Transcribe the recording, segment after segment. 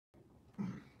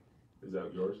Is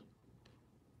that yours?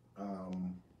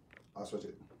 I'll switch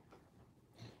it.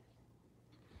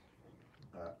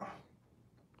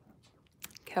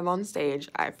 Kev on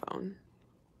stage, iPhone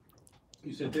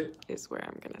You sent it? is where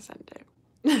I'm gonna send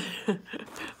it.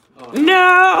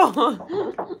 No!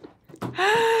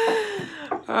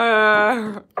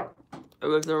 It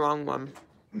was the wrong one.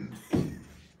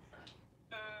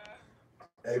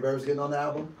 Averb's getting on the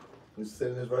album. He's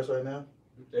sitting his verse right now.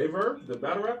 Averb, the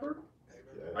battle rapper?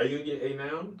 Yeah. Are you gonna get a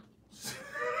noun?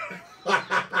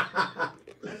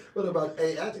 What about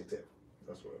a adjective?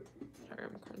 That's what. Sorry,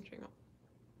 I'm crunching up.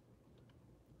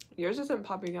 Yours isn't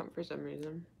popping up for some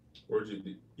reason. Where'd you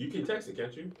do? You can text it,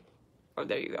 can't you? Oh,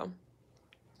 there you go.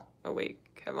 Oh wait,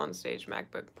 Kev on stage,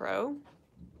 MacBook Pro.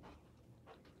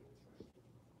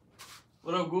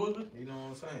 What up, Gouldman? You know what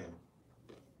I'm saying?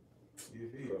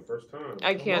 For the first time.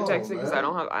 I can't Come text on, it because I man.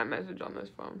 don't have iMessage on this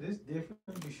phone. This different.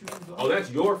 You shoot Oh, that's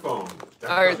your phone.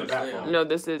 That's Or- not the back phone. No,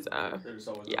 this is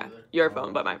yeah, your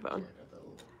phone, but my phone.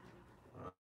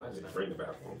 I didn't bring the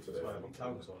back phone today. That's why I be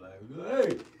talking so loud.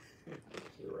 Hey,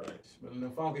 You're right. smelling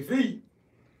them funky feet.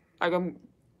 I can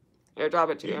airdrop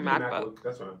it to You your can do MacBook.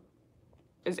 That's fine.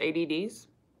 Is ADDs?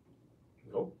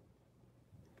 Nope.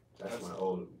 That's my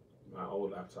old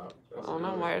laptop. I don't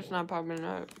know why it's not popping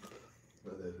up.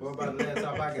 What about the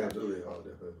laptop I got? Absolutely all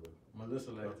def.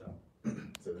 Melissa laptop.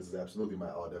 So this is absolutely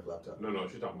my all def laptop. No,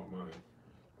 she's talking about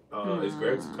mine. Is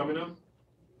Greg's coming up?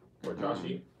 Or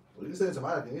Joshy? Well, you can send it to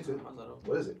mine if you need to.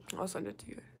 What is it? I'll send it to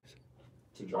you.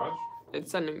 To Josh?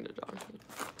 It's sending to Josh.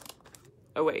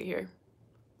 Oh wait, here.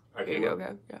 I Here can you go,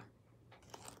 Kev. Yeah.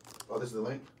 Oh, this is the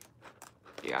link?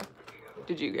 Yeah.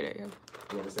 Did you get it? Yeah.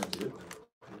 You want me to send it to you?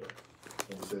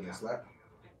 Can you send it in Slack?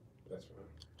 That's fine.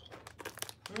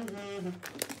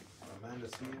 Amanda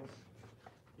Seals.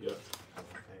 Yeah.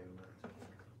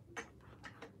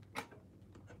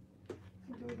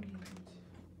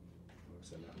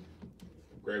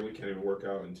 Greg, we can't even work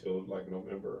out until like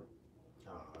November.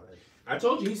 I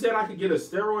told you, he said I could get a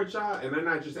steroid shot, and then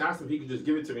I just asked him if he could just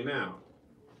give it to me now.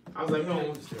 I was like,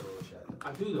 no,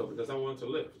 I do though, because I want to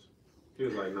lift. He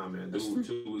was like, nah, man, do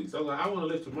 2 weeks. I was like, I want to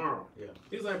lift tomorrow. Yeah.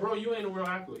 He's like, bro, you ain't a real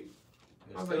athlete.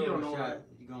 I was like, you don't know what.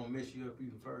 He gonna mess you up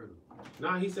even further.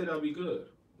 Nah, he said that'll be good.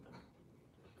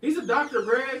 He's a doctor,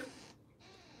 Greg.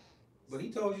 But he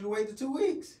told you to wait the 2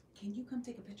 weeks. Can you come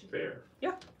take a picture? Fair.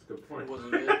 Yeah. That's a good point.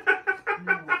 Wasn't it?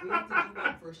 No, we have to do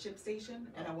one for a ship station,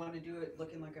 and I want to do it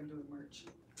looking like I'm doing merch.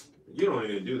 You don't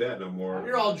even do that no more.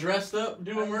 You're all dressed up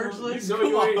doing merch lists. You know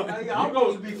you ain't. I'm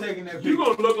gonna be taking that. You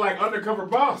gonna look like undercover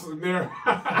boss in there.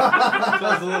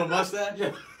 That's a little mustache.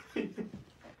 Yeah.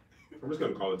 I'm just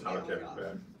gonna call it Tyler Kevin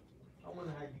back. I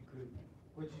wonder how you could.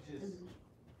 What you just.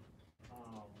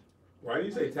 Why do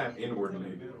you say tap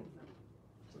inwardly?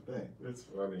 It's a thing. It's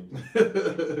funny.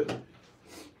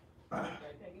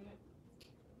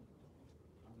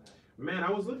 Man,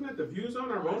 I was looking at the views on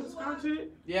our bonus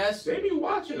content. Yes. They be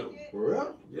watching them. For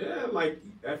real? Yeah, like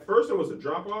at first there was a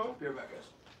drop off. Did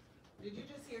you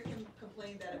just hear him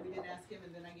complain that we didn't ask him,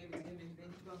 and then I gave it to him, and then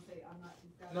he's gonna say I'm not?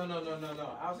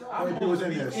 No. Who was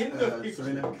in this?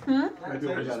 Serena? I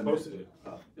just posted it.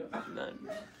 None.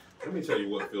 Let me tell you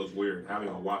what feels weird, having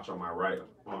a watch on my right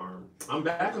arm. I'm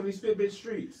back on these Fitbit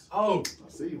streets. Oh, I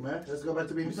see you, man. Let's go back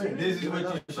to being the same. this is what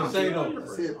you should say though.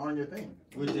 I see it on your thing.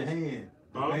 With your hand,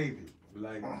 Huh? baby.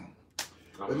 Like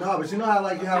But no, but you know how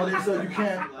how it is, so you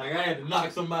can't. I had to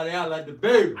knock somebody out like the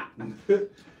baby.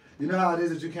 You know how it is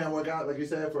that you can't work out, like you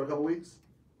said, for a couple weeks.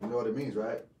 You know what it means,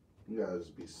 right? You gotta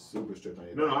just be super strict on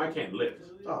your. No, I can't lift.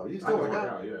 Oh, you I still can work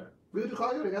out? yeah. We could do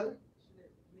cardio together.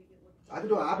 I'll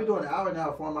be doing an hour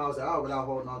now, 4 miles an hour without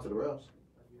holding on to the rails.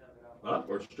 Up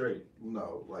or straight?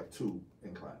 No, like 2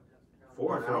 incline.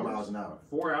 4 4 hours? miles an hour.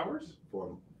 4 hours?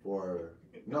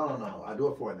 No. I do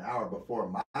it for an hour, but 4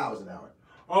 miles an hour.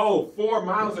 Oh, 4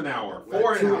 miles an hour. Like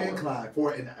 4 an 2 hour. incline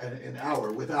for an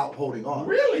hour without holding on.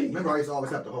 Really? Remember, I used to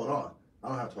always have to hold on. I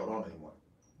don't have to hold on anymore.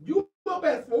 You up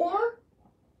at 4?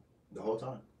 The whole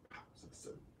time. It's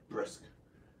brisk.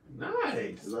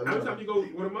 Nice. Is that How many good? times you go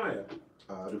with Amaya?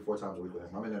 I do 4 times a week with him.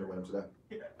 I'm in there with him today.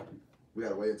 We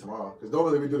gotta weigh in tomorrow. Because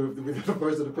normally we do the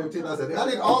first and the 15th. I said, I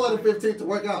need all of the 15th to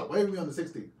work out. Weigh me on the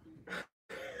 16th.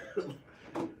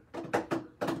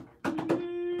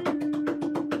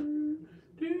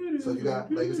 So you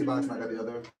got Legacy Box and I got the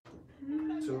other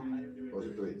 2? Or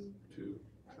 3? 2.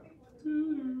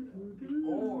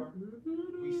 Or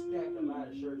we stacked a lot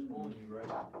of shirts on you,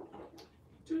 right?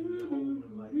 And you're holding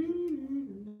them like this.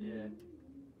 Yeah.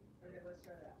 Okay, let's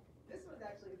try that. This one's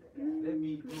actually. Let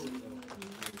me do it though.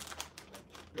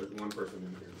 There's one person in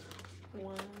here now.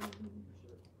 One.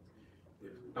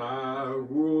 If I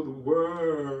rule the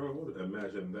world,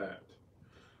 imagine that.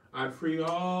 I'd free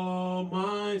all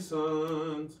my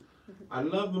sons. I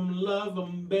love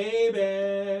them,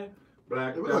 baby.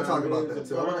 Black We're gonna talk about that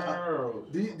too.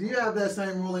 Do you have that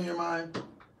same rule in your mind?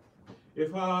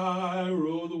 If I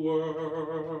rule the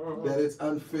world. That it's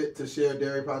unfit to share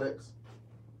dairy products?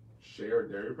 Share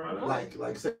dairy products?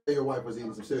 Like say your wife was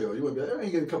eating some cereal. You wouldn't be like, let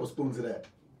me get a couple spoons of that.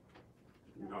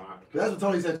 No. That's what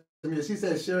Tony said to me. She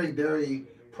said sharing dairy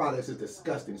products is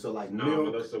disgusting. So like No, milk,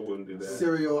 Melissa wouldn't do that.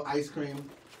 cereal, ice cream.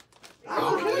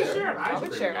 I would share I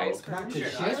would share ice cream.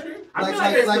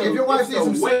 Like if your wife eats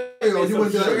some cereal, you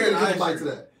wouldn't be like, sugar give and a ice bite to cream.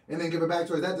 that. And then give it back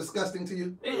to her. Is that disgusting to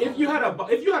you? If you had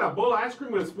a bowl of ice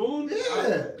cream with a spoon,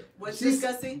 Yeah. What's She's-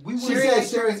 disgusing? She said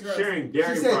sharing. sharing She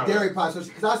dairy said products. dairy products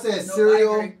because I said No, I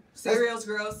cereal. agree. Cereal's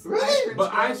gross. Right. Ice cream's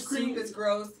But gross. ice cream- Soup is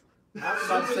gross. I was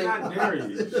about to say not dairy.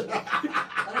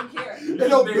 I don't care. They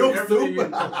don't You milk name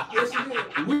soup. Yes,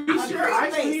 you do. We share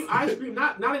ice cream-based. cream,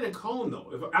 not in a cone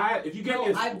though. If you get No,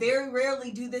 me I very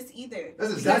rarely do this either.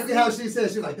 That's exactly how she said.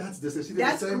 She's like, that's this. She did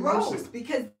That's the same gross motion.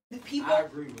 because the people. I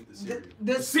agree with the cereal.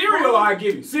 The cereal, spoon- I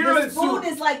give you cereal The and spoon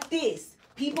soup. is like this.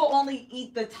 People only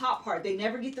eat the top part. They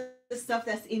never get the stuff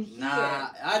that's in here. Nah,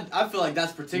 I feel like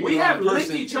that's particular. We have on a licked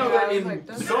person. each other Yeah, I was in like,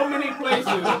 that's- so many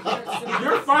places.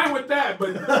 You're fine with that,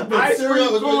 but But ice cream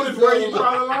cereal is food what is you where tell you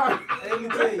draw the line. Let me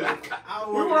tell you, I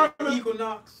We were work on at the-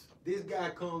 Equinox. This guy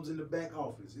comes in the back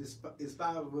office. It's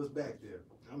 5 of us back there.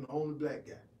 I'm the only black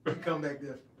guy. He come back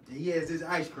there and he has his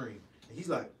ice cream. And he's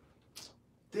like,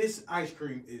 this ice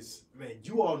cream is, man,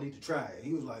 you all need to try it.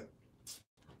 He was like,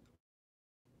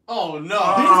 Oh no,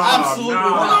 Oh, absolutely no.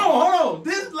 not. hold on.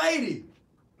 This lady,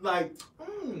 like,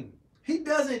 he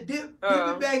doesn't dip it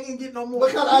back and get no more.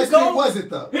 What kind of ice cream was it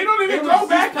though? He don't even It go was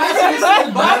back. just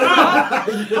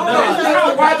This is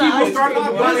how white people started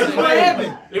the This is black what play.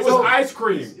 happened. It was ice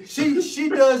cream. She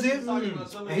does it,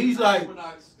 and he's like,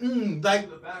 like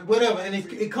whatever, and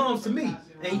it comes to me,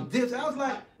 and he dips. I was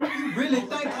like, you really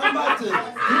think I'm about to?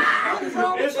 What is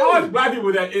wrong with It's you? always black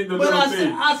people that in the But little I said,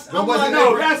 thing. I'm was like, it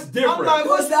No, that's different. I'm like,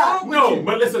 what's wrong with No, you?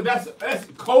 but listen, that's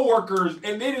co-workers,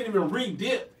 and they didn't even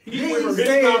re-dip. He He went from his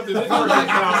said- mouth to this I'm person's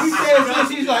like, he mouth. says this,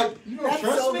 he's like, you don't That's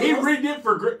trust so me? He re-dipped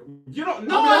for you don't.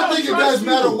 No, I mean, I think it trust does you.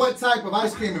 matter what type of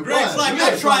ice cream it Greg's was. like, You I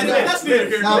gotta tried find that. out. That's neither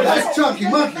here Now nor there. that's chunky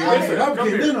monkey. Listen, I'm come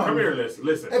getting here, in on come it. here,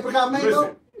 listen. Apricot mango?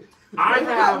 Listen, I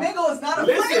have. Mango is not a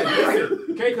Listen,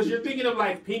 flavor. okay, because you're thinking of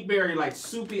like pinkberry, like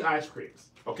soupy ice creams.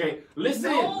 Okay, listen,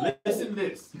 No. listen to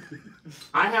this.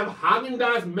 I have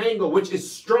Haagen-Dazs mango, which is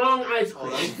strong ice Oh,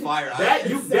 cream. that's fire.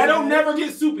 That don't never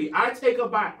get soupy. I take a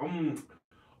bite.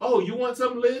 Oh, you want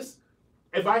some, Liz?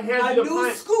 If I hand A you the new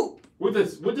pint scoop, with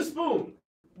the spoon.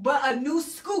 but a new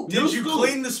scoop. Did you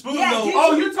clean the spoon Yeah, though? did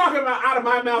Oh, you're talking about out of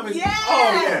my mouth? And, Yes.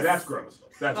 Oh yeah, that's gross.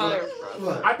 That's Oh, gross.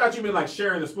 What? I thought you meant like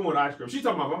sharing the spoon with ice cream. She's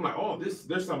talking about. I'm like, oh,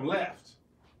 there's some left.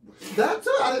 That too?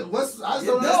 I just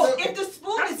don't No, understand. if the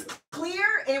spoon is clear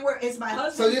and it's my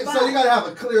husband's So you gotta have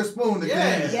a clear spoon to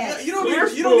Yeah. clean. Yes. You don't Clear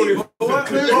need. You don't spoon need. is-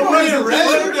 Clear Oh, spoon wait, is a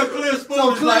red? red. Clear spoon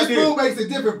So is clear like this. spoon makes it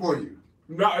different for you.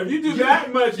 No, if you do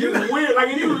that much, it's weird. Like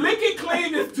if you lick it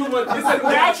clean, it's too much. It's a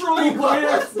naturally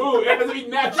clear spoon. It has to be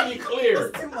naturally clear.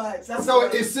 It's too much. That's So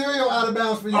gross. is cereal out of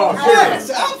bounds for you? Oh, Yes,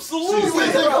 You absolutely.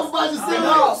 would take a bunch of I cereal.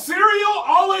 know. Cereal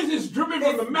always is dripping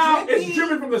from the It's mouth. It's drippy.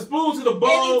 dripping from the spoon to the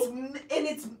bowl. and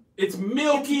it's It's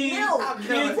milky. It's milk. I've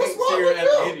never What's ate wrong cereal with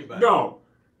after you? anybody. No.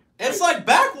 It's like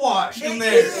backwash in It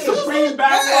there. is. Supreme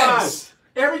backwash. Yes.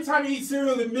 Every time you eat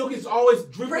cereal, the milk is always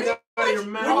dripping Pretty out of your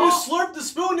When mouth. you slurp the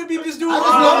spoon, it'd be just doing I it.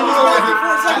 just never knew back and what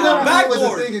forth. It's like I a never knew what to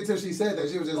backboard. think until she said that.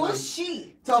 She was just like, who's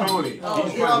she? Tony. Oh,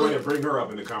 He's yeah. trying to bring her up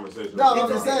in the conversation. No, I'm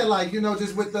just saying, like, you know,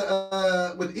 just with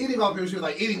the with eating off here, she was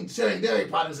like, sharing dairy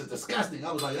products is disgusting.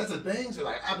 I was like, that's a thing? She was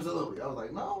like, absolutely. I was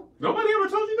like, no, Nobody ever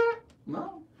told you that?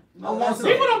 no. I No, want that's some.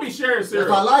 People don't be sharing cereal.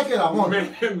 If I like it, I want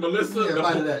it. Man, Melissa, Yeah,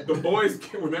 bite of that. the boys,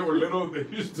 when they were little, they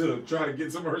used to try to get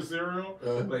some of her cereal.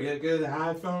 Like, yeah, good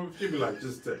iPhone. She'd be like,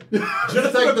 just take.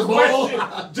 Just take the bowl.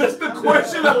 Just the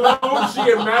question alone, she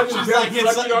imagines She's that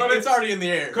like, sucking on it's it. already in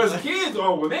the air. Because kids,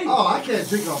 when they Oh, I can't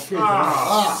drink off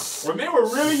kids. when they were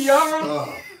really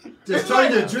young, Just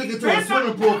turn your drink into a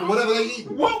swimming pool for whatever they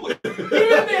eat. what? Even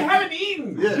if they haven't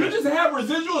eaten, Yeah. you just have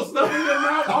residual stuff in your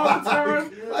mouth all the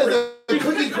time. The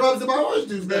cookie crumbs in my orange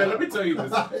juice Man, now. let me tell you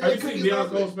this. Have you seen Neon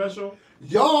Cole special?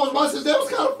 Yo, my sister, that was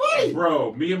kind of funny.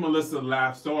 Bro, me and Melissa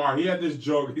laughed so hard. He had this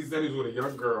joke. He said he was with a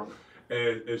young girl,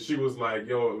 and she was like,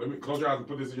 "Yo, let me close your eyes and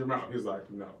put this in your mouth." He's like,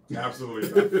 "No, absolutely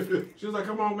not." She was like,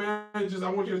 "Come on, man, I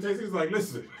want you to taste it." He's like,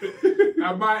 "Listen,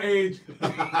 at my age,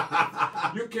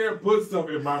 you can't put stuff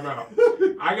in my mouth.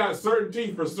 I got certain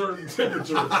teeth for certain temperatures."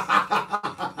 He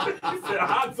said,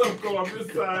 "Hot stuff go on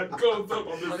this side, cold stuff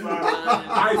on this side,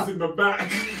 ice in the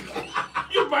back."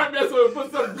 You somebody mess with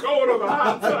put some cold on the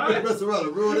hot side. Mess around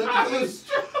and ruin I everything. was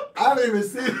I didn't even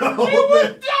see the whole He was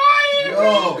thing. dying.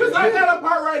 Yo. Because I had a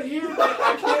part right here that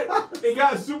I can't. It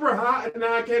got super hot, and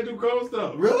now I can't do cold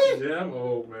stuff. Really? Yeah, I'm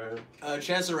old, man.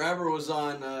 Chance the Rapper was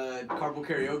on Carpool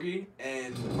Karaoke,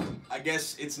 and I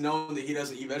guess it's known that he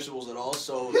doesn't eat vegetables at all.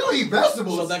 So You don't eat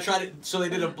vegetables. So they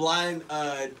did a blind.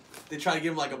 They tried to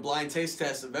give him like a blind taste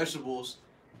test of vegetables,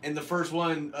 and the first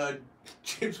one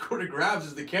James Corden grabs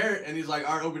is the carrot, and he's like,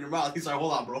 "All right, open your mouth." He's like,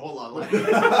 "Hold on, bro, hold on. Like,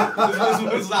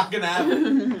 this is not gonna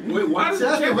happen." Wait, why does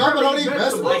Chance the Chance Rapper Rapper don't eat eat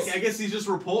vegetables? Like, I guess he's just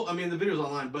I mean, the video's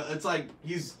online, but it's like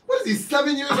he's What is he,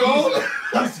 7 years old?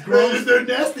 he's gross. They're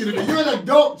nasty to me. You're an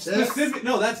adult, Chance. Specific.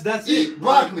 No, that's Eat it.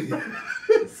 broccoli.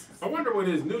 I wonder what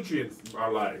his nutrients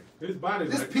are like. His body's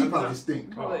This like. pea probably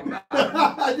stink. Probably not.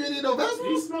 You didn't eat no He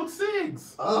vegetables? smokes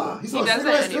cigs. He He smokes doesn't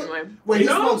cigarettes too? anyway. Wait, He he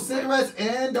don't? smokes cigarettes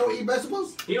and don't eat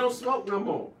vegetables? He don't smoke no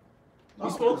more. He Oh.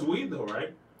 smokes weed though,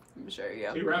 right? I'm sure,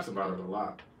 yeah. He raps about it a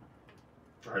lot.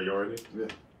 Are you already?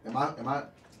 Am I?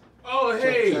 Oh, Check,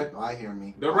 hey. check. Oh, I hear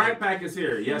me. The Right Pack is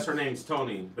here. Yes, her name's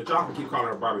Tony, but y'all can keep calling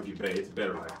her Barbecue Bay. It's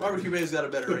better like that. Barbecue Bay's got a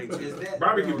better ring. Is that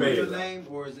Barbecue her Bay. real name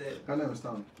or is that? Her name is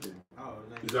Tony. Yeah. Oh,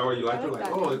 name. Is that what you like? I You're like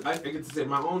like, that. oh, I get to say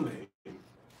my own name.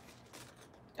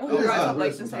 Oh, Oh, you guys yeah, have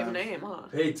like the sometimes. same name, huh?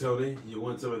 Hey, Tony, you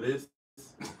want some of this?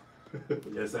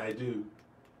 Yes, I do.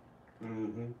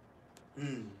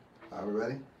 Mm-hmm. Are we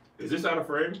ready? Is this out of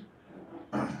frame?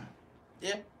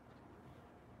 Yeah.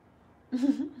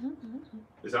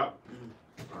 It's out?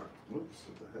 Alright. Whoops.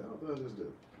 What the hell did I just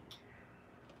do?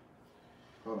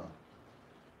 Hold on.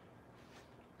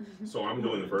 So I'm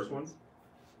doing the first one?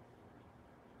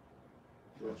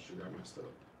 Oh, shoot, I messed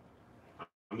up.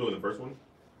 I'm doing the first one?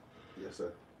 Yes,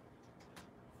 sir.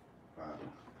 Alright.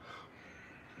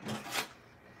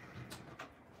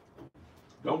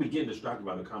 Don't be getting distracted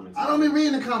by the comments. I don't be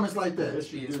reading the comments like that.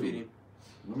 Yes, you do. Speeding.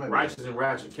 Remember- Righteous and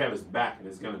Ratchet Kev is back, and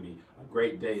it's going to be a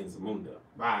great day in Zamunda.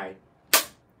 Bye.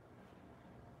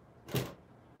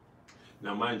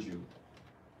 Now, mind you,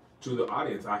 to the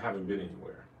audience, I haven't been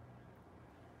anywhere.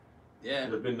 Yeah.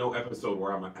 There's been no episode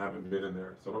where I haven't been in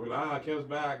there. So don't be like, Kev's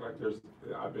back. Like,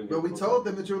 I've been. But we told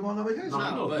them that you were going on vacation. No,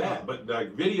 I know but- that, but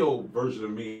like video version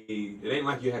of me, it ain't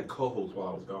like you had co-hosts while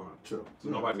I was gone. True. So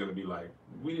nobody's gonna be like,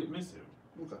 we didn't miss him.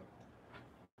 Okay.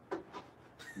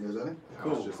 You guys ready? That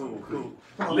was Cool, just- cool, cool.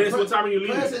 Come on, Liz, play- what time are you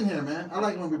Play us leaving? in here, man. I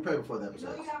like when we pray before the No,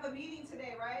 episode. you have a meeting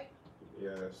today, right?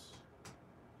 Yes.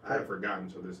 I had forgotten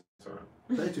until this time.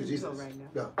 Thank you, Jesus. Go right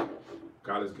now. Go.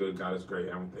 God is good, God is great,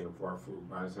 and I'm thankful for our food.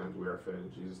 By his hands we are fed.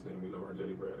 In Jesus' name we love our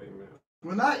daily bread. Amen.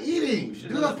 We're not eating. Do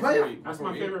the prayer. That's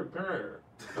my favorite prayer.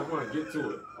 I want to get to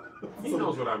it. He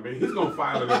knows what I mean. He's gonna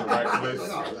file it in the right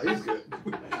place. He's good.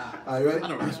 All right, ready? I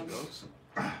know where this one goes.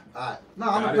 All right. No,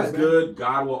 I'm God gonna is pray, good.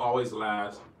 God will always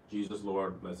last. Jesus,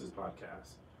 Lord, bless this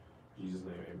podcast. In Jesus'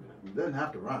 name, amen. It doesn't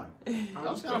have to rhyme. I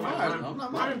was kind of fine. I'm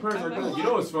not My mad. prayers are good. You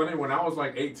know what's funny? When I was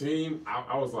like 18,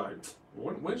 I was like,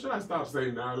 when should I stop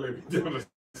saying now let me down to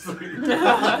sleep?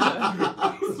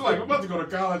 It's like, I'm about to go to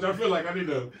college. I feel like I need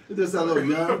to. It just sounds a little I'm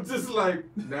young. just like,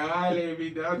 nah, let me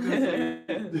down to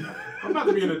sleep. I'm about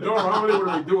to be in the dorm. I don't really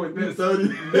want to be doing this. 30.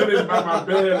 Kneeling by my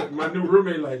bed, my new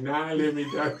roommate like, nah, let me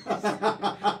down.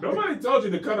 Nobody told you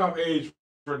the cutoff age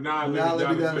for nah, Now let let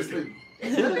me me down down to to sleep. sleep.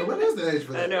 Yeah, what is the age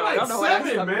for I that? know. I Like don't know what I was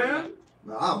 7, talking man. about.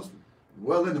 No, I was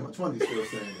well into my 20s still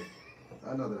saying it.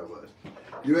 I know that I was.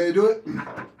 You ready to do it?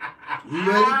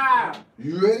 You ready?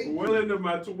 You ready? Well into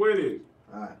my 20s.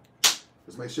 All right.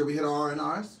 Let's make sure we hit our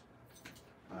R&Rs.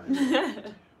 All right.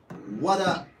 What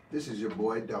up? This is your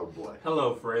boy, Doughboy.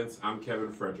 Hello, friends. I'm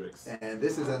Kevin Fredericks. And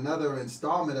this is another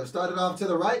installment of Started Off to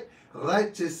the Right,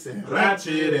 Righteous and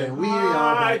Ratchet and we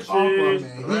are back off Righteous,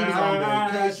 and he's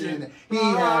on vacation. He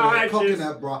had a Righteous,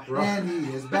 coconut bra and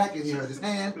he is back and he hurt his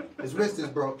hand. His wrist is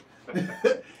broke.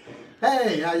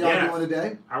 Hey, how y'all Yes. doing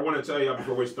today? I want to tell y'all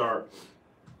before we start,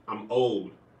 I'm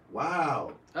old.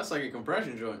 Wow. That's like a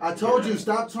compression joint. I told you,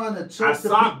 stop trying to I choke the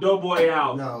socked Doughboy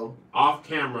out No. off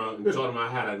camera and told him I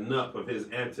had enough of his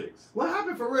antics. What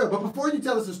happened for real? But before you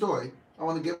tell us the story, I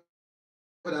want to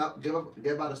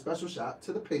give out a special shout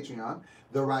to the Patreon,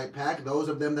 The Right Pack. Those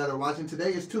of them that are watching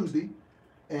today is Tuesday,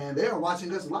 and they are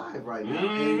watching us live right now.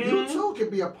 And you too can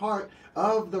be a part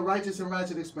of the Righteous and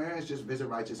Ratchet experience. Just visit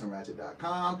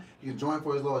righteousandratchet.com. You can join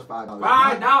for as low as $5.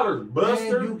 $5,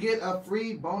 Buster. And you get a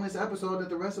free bonus episode that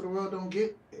the rest of the world don't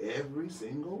get every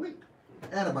single week.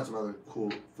 And a bunch of other cool,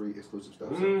 free, exclusive stuff.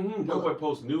 So, Doughboy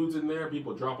posts nudes in there.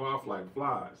 People drop off like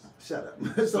flies. shut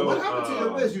up. So what happened to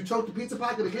your wrist? You choked the pizza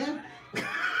pocket again?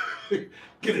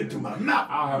 Get into my mouth.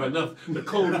 I'll have enough. The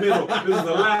cold middle. This is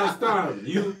the last time.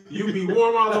 You be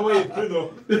warm all the way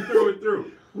through and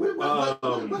through. What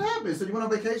happened? happened? So you went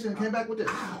on vacation and came back with this?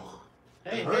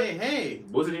 Hey.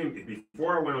 Wasn't even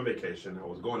before I went on vacation. I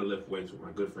was going to lift weights with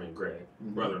my good friend Greg,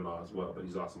 brother-in-law as well, but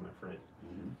he's also my friend.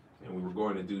 And we were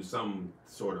going to do some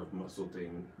sort of muscle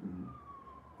thing.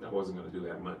 I wasn't going to do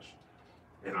that much.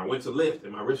 And I went to lift,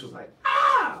 and my wrist was like,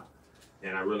 ah!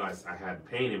 And I realized I had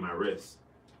pain in my wrist.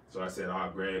 So I said,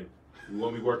 Greg, you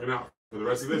want me working out for the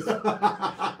rest of this? The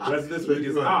rest of this week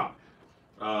is out.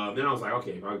 Then I was like,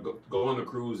 okay, if I go on the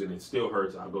cruise and it still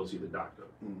hurts, I'll go see the doctor.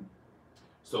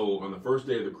 So on the first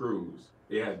day of the cruise,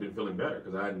 it had been feeling better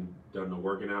because I hadn't done no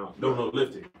working out, no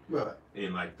lifting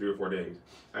in like 3 or 4 days.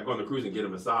 I go on the cruise and get a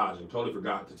massage and totally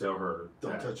forgot to tell her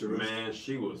Don't touch your wrist. Man,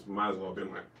 she might as well have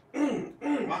been like,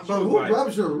 But who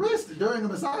rubs your wrist during the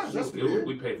massage? That's weird.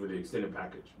 We paid for the extended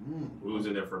package. We was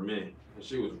in there for a minute, and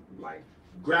she was like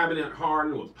grabbing it hard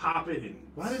and it was popping. And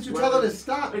why didn't you tell her to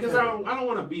stop? Because I don't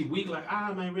want to be weak. Like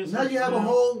my wrist. Now you have a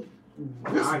whole.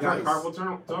 I got carpal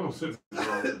tunnel syndrome.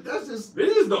 That's just.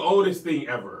 This is the oldest thing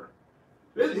ever.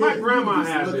 My grandma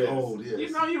had this. Old, yes. You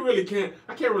know, you really can't.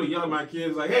 I can't really yell at my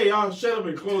kids like, "Hey, y'all, shut up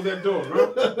and close that door."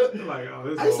 Right? Like,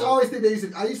 this I used to always think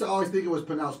I used to always think it was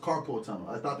pronounced carpal tunnel.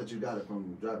 I thought that you got it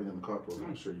from driving in the carpool.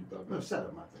 I'm sure you thought that. No, shut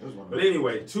up, my thing. It was one of But those.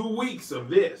 anyway, 2 weeks of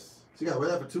this. So you got to wear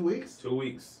that for 2 weeks? 2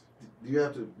 weeks. Do you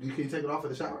have to? Can you take it off for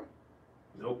the shower?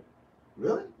 Nope.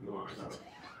 Really? No, I don't.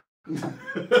 So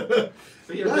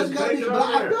that's gotta be, but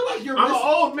I feel like your wrist. I'm an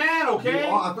old man, okay?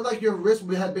 I feel like your wrist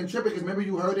had been tripping because remember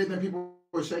you heard it and then people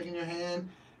were shaking your hand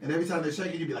and every time they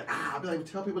shake it you'd be like, I'd be like,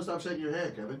 tell people to stop shaking your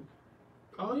hand, Kevin.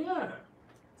 Oh yeah.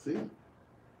 See?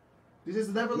 You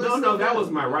just never listen. No, that was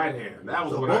my right hand. That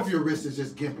was so when both your wrists is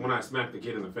just gimping. When I smacked the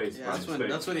kid in the face. Yeah,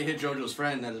 that's when he hit JoJo's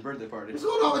friend at his birthday party. What's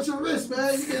going on with your wrist,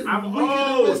 man? You get I'm weak in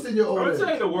old. the wrist in your old I'm gonna age.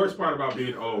 tell you the worst part about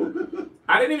being old.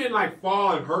 I didn't even like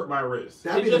fall and hurt my wrist.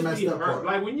 That'd be the messed up part.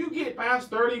 Like when you get past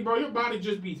 30, bro, your body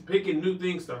just be picking new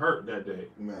things to hurt that day.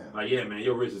 Man. Like, yeah, man,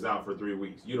 your wrist is out for 3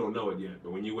 weeks. You don't know it yet,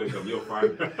 but when you wake up, you'll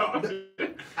find out.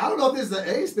 I don't know if this is an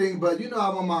age thing, but you know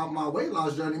I'm on my weight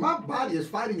loss journey. My body is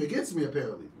fighting against me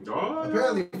apparently. Oh,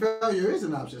 apparently failure is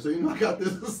an option. So you know I got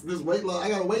this weight loss. I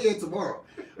got to weigh in tomorrow.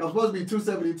 I'm supposed to be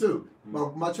 272.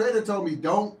 My trainer told me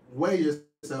don't weigh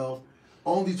yourself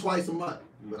only twice a month.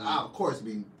 But I of course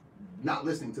be not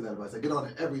listening to that advice. I get on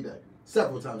it every day,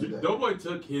 several times a day. Doughboy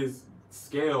took his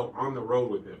scale on the road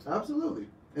with him. Absolutely.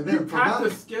 And then you passed the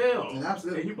scale.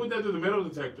 And you put that through the metal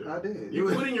detector. I did. You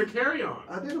put in your carry-on.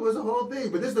 I did. It was a whole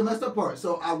thing. But this is the messed up part.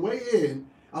 So I weigh in.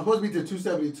 I'm supposed to be to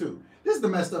 272. This is the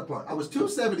messed up part. I was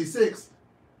 276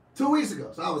 2 weeks ago.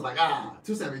 So I was like,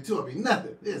 272 will be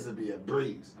nothing. This will be a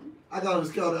breeze. I got on the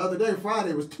scale the other day,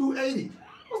 Friday, it was 280.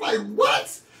 I was like,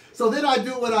 what? So then I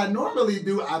do what I normally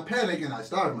do. I panic and I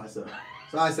starve myself.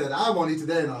 So I said, I won't eat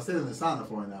today and I'll sit in the sauna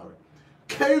for an hour.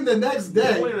 Came the next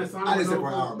day. I didn't sit for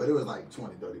an hour, but it was like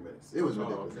 20, 30 minutes. It was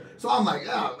ridiculous. Okay. So I'm like,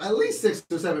 at least 6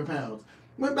 or 7 pounds.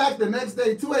 Went back the next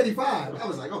day, 285. I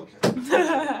was like, okay.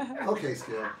 Okay,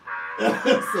 scale.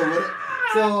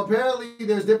 So apparently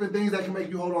there's different things that can make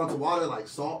you hold on to water, like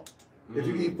salt. If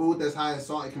you eat food that's high in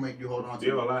salt, it can make you hold on to.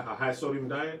 Do you have a high sodium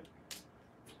diet?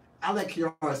 I let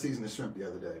Kiara season the shrimp the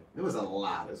other day. It was a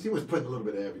lot. She was putting a little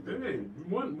bit of everything. Hey,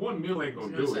 one meal ain't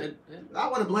gonna do it. I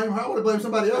want to blame her. I want to blame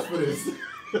somebody else for this.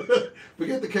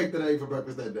 Forget the cake that I ate for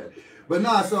breakfast that day. But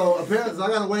nah, so apparently I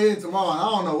got to weigh in tomorrow. And I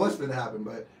don't know what's going to happen,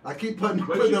 but I keep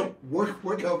putting up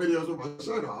workout videos with my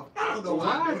shirt off. I don't know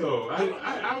why though.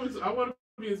 I want to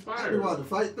be inspired. I want to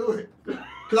fight through it.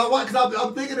 Because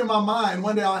I'm thinking in my mind,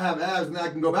 one day I'll have abs and then I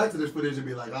can go back to this footage and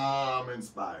be like, I'm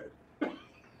inspired.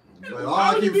 But all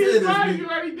I keep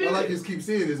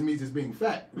seeing is me just being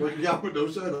fat, working out with no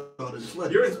shirt on and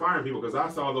sweating. You're inspiring people because I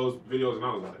saw those videos and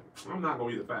I was like, I'm not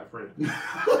gonna be the fat friend. You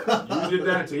did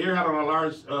that. Tahir had on a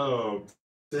large.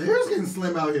 Tahir's getting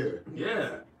slim out here.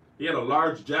 Yeah, he had a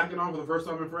large jacket on for the first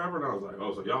time in forever, and I was like,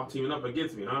 oh, so y'all teaming up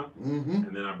against me, huh? Mm-hmm.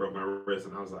 And then I broke my wrist,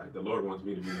 and I was like, the Lord wants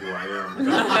me to be who I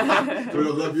am.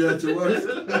 We'll love you at your worst.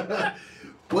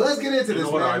 Well, let's get into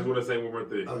this, man. I just want to say one more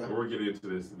thing. Okay. Before we get into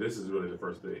this, this is really the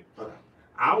first thing. Okay.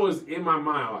 I was in my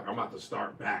mind like, I'm about to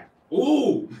start back.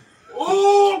 Ooh,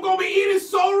 I'm going to be eating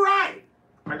so right.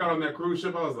 I got on that cruise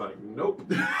ship. I was like, nope.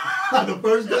 The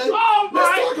first day? Oh, my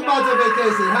Let's talk about your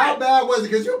vacation. How bad was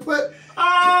it? Because you put,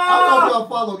 I don't know if y'all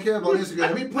follow Kev on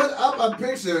Instagram. He put up a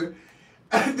picture.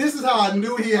 This is how I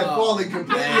knew he had fallen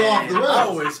completely off the rails. I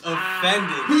was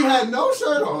offended. He had no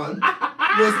shirt on,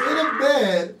 was in a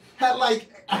bed, had like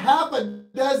half a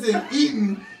dozen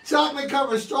eating chocolate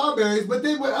covered strawberries, but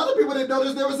then when other people didn't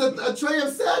notice, there was a tray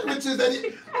of sandwiches that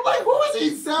I'm like, who is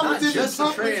eating Not sandwiches just and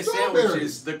a tray chocolate of strawberries?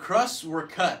 sandwiches. The crusts were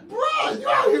cut. Bruh, you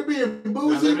out here being Now,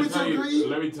 bougie with your greed?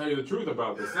 let me tell you the truth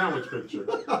about the sandwich picture.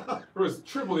 There was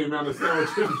triple the amount of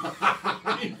sandwiches.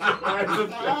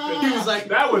 He was like,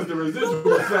 that was the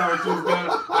residual sandwiches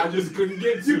that I just couldn't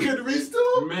get to. You couldn't reach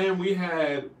to them? Man, we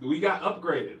got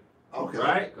upgraded. Okay.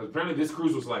 Right? Because apparently this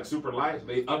cruise was like super light.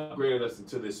 They upgraded us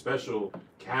into this special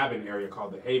cabin area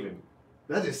called the Haven.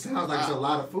 That just sounds like it's a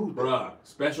lot of food, bro. Bruh,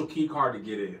 special key card to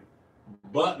get in.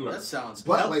 Butler. that sounds.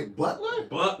 Wait, Butler?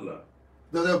 Butler.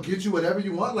 They'll get you whatever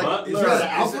you want? Like, Butler. is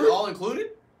that an Is it Alfred? all included?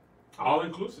 All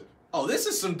inclusive. Oh, this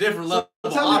is some different level.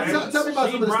 tell me- options. tell me about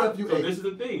She some of the brought- stuff you so ate. this is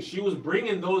the thing. She was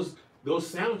bringing those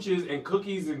sandwiches and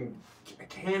cookies and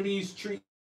candies, treats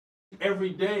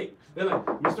every day. They're like,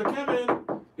 Mr. Kevin,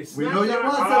 it's We snack know you time."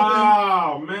 want something.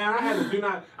 Oh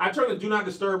man, I turned the do not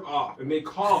disturb off, and they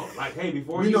called like, hey,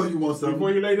 We know you want something.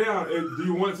 before you lay down, do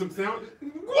you want some sandwiches?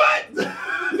 What? Do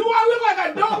I look like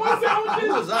I don't want sandwiches?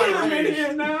 was Wait a minute outrageous.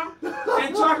 here now.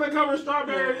 And chocolate covered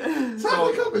strawberries.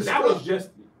 Chocolate covered That was strawberries. just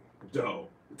dough.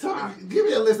 Give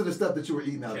me a list of the stuff that you were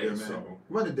eating out Okay, there, man. so-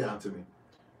 Run it down to me.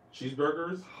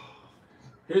 Cheeseburgers.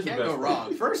 Here's Can't the best go part.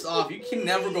 wrong. First off, you can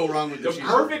never go wrong with The the cheese.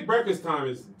 perfect breakfast time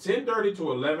is 10:30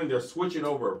 to 11. They're switching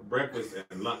over breakfast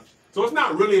and lunch. So it's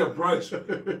not really a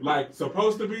brunch like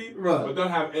supposed to be, Right. but they'll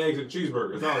have eggs and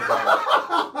cheeseburgers. I was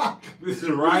like, this is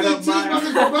right You up eat my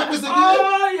cheeseburgers for breakfast again?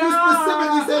 Oh, yeah, You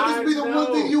specifically said this I would be the one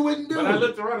know. thing you wouldn't do. But I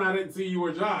looked around and I didn't see you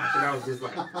were Josh. And I was just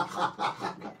like,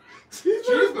 Cheeseburgers for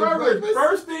cheeseburgers breakfast?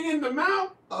 first thing in the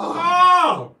mouth? Oh.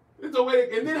 Oh! It's a way,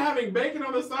 and then having bacon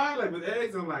on the side, like with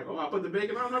eggs, I'm like, oh, I put the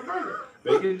bacon on my burger.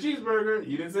 Bacon cheeseburger.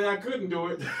 You didn't say I couldn't do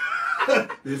it.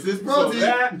 This is So protein.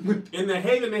 that, in the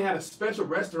Haven, they had a special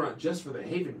restaurant just for the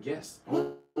Haven guests.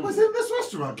 What was in this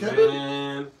restaurant, Kevin?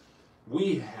 Man,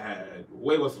 we had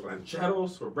huevos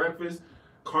rancheros for breakfast,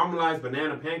 caramelized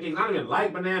banana pancakes. I don't even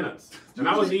like bananas. And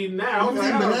I was eating that. I You was was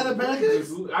like, eating I banana don't-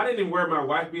 pancakes? I didn't even wear my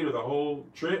wife beater the whole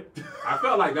trip. I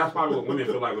felt like that's probably what women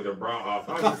feel like with their bra off.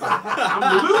 I was just like,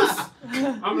 I'm loose.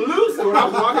 I'm loose. And when I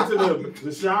was walking to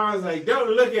the shower, I was like, don't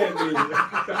look at me.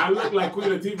 I look like Queen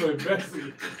Latifah and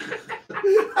Bessie.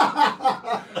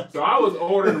 So I was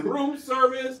ordering room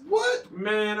service. What?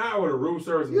 Man, I ordered room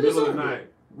service in the You middle of the deserve it. night.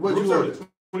 What'd Room you service, order?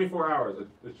 24 hours.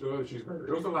 A cheeseburger.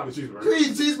 It was a lot of You cheeseburgers.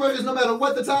 eat cheeseburgers no matter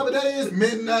what the time of day is.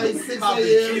 Midnight, 6 Popping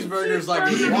a.m. cheeseburgers like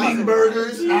Cheeseburgers. you Evening want.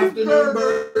 burgers, afternoon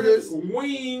burgers.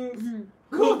 Wings,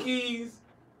 cookies.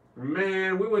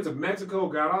 Man, we went to Mexico,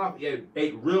 got off,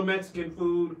 ate real Mexican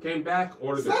food, came back,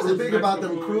 ordered So the that's the cruise thing about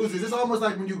Mexican them food. cruises. It's almost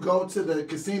like when you go to the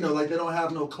casino, like they don't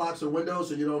have no clocks or windows,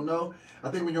 so you don't know. I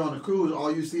think when you're on a cruise,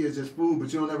 all you see is just food,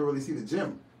 but you don't ever really see the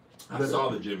gym. I saw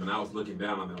the gym and I was looking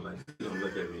down on them like, you don't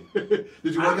look at me.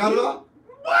 Did you work out at all?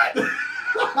 What?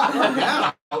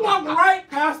 Yeah. I walked right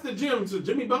past the gym to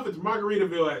Jimmy Buffett's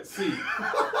Margaritaville at sea.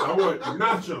 I went,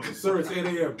 nachos, sir, it's 8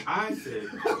 a.m. I said,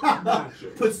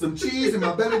 nachos. Put some cheese in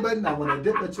my belly button. I want to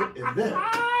dip that chip in there.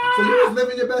 So you was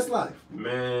living your best life.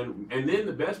 Man, and then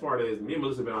the best part is, me and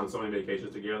Melissa have been on so many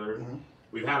vacations together. Mhm.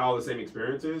 We've had all the same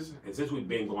experiences, and since we've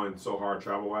been going so hard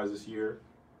travel-wise this year,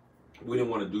 we didn't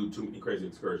want to do too many crazy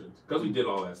excursions because we did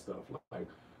all that stuff like You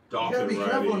dolphin gotta be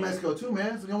careful in riding. Mexico too,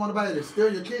 man. So you don't want nobody to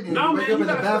steal your kidney and No, you wake man, up you in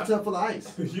a gotta bathtub full of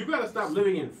ice. You gotta stop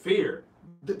living in fear.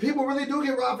 The people really do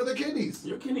get robbed for their kidneys.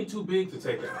 Your kidney too big to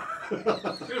take out. You're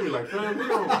gonna be like, fam,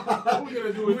 what we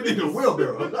gonna do with We need a these?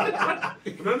 wheelbarrow.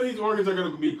 None of these organs are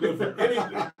gonna be good for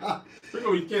anything.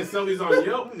 We can't sell these on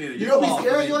Yelp. You don't be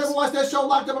scared? You don't ever watch that show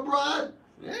Locked Up Abroad?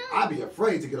 Yeah. I'd be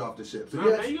afraid to get off the ship. So Nah,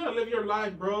 yes, man, you gotta live your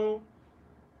life, bro.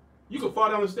 You could fall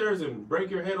down the stairs and break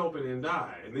your head open and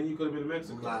die, and then you could have been in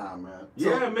Mexico. nah, man.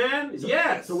 Yeah, man. So,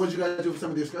 yes. So what you guys do for some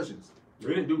of the excursions? We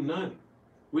didn't do none.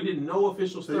 We did no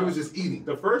official So stuff. you was just eating.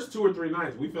 The first 2 or 3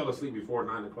 nights, we fell asleep before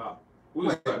 9 o'clock. We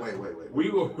was Wait. We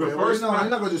were the Wait, first no, I'm night.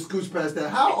 not gonna just scooch past that.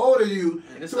 How old are you?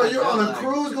 It's So not you're on a that like-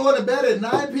 cruise going to bed at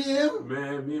 9 p.m.?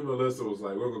 Man, me and Melissa was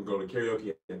like, we're gonna go to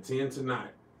karaoke at 10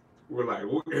 tonight. We're like,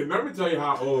 and let me tell you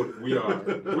how old we are.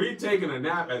 We taking a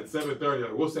nap at 7:30.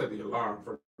 Like, we'll set the alarm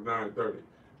for 9:30.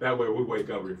 That way we wake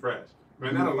up refreshed.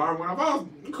 Man, that alarm went off. I was,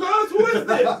 cuz, who is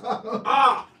this?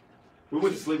 Ah! We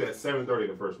went to sleep at 7:30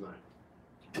 the first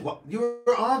night. What? You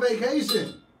were on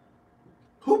vacation.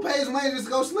 Who pays money just to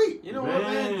go sleep? You know what,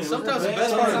 Man, man? Sometimes the man.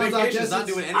 best part of Sounds like vacation is not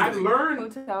this doing is- I've anything. learned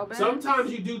Hotel bed.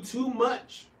 sometimes you do too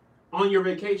much. on your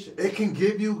vacation. It can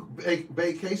give you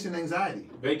vacation anxiety.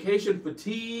 Vacation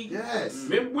fatigue. Yes.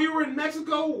 Remember, we were in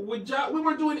Mexico with Josh. We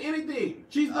weren't doing anything.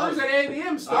 Cheeseburgers at 8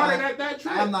 a.m. started at that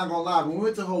trip. I'm not gonna lie. When we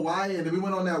went to Hawaii and then we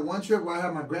went on that one trip where I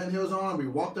had my Grand Hills on, we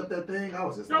walked up that thing. I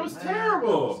was just That was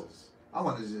terrible. I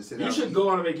wanted to just sit down. You should go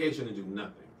on a vacation and do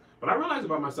nothing. But I realized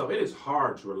about myself, it is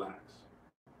hard to relax.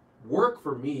 Work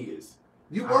for me is.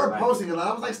 You were posting a lot.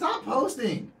 I was like, stop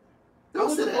posting.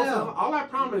 Don't sit down. All I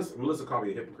promised, Melissa called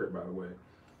me a hypocrite, by the way.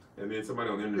 And then somebody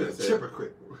on the internet said,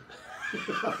 hypocrite.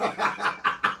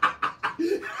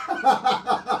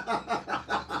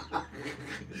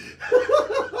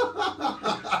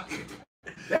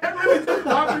 That really just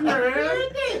popped in your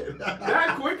head?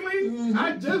 That quickly?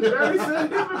 I just barely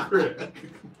said hypocrite.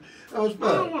 That was I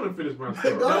fun. don't want to finish my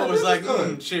story. No, it was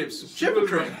like, chips.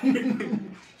 Hypocrite.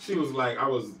 She was like, I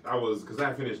was, because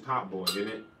I finished Top Boy, didn't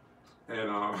it? And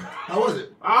how was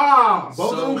it?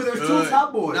 Both of them, because there's two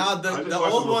Top Boys. Nah, the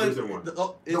old one.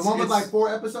 The one with like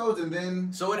 4 episodes, and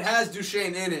then. So it has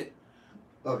Duchesne in it,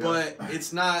 but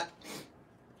it's not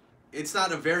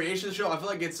a variation of the show. I feel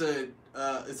like it's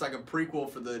like a prequel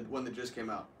for the one that just came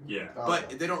out. Yeah.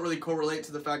 But they don't really correlate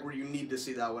to the fact where you need to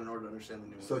see that one in order to understand the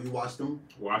new one. So you watched them?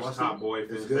 Watched Top Boy,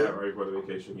 finished that right before the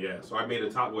vacation. Yeah. So I made a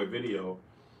Top Boy video.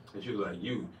 And she was like,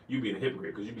 you being a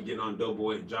hypocrite, because you be getting on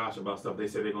Doughboy and Josh about stuff they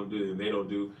said they're going to do and they don't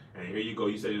do. And here you go,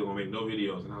 you said you're going to make no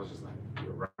videos. And I was just like,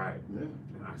 you're right. Yeah.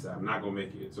 And I said, I'm not going to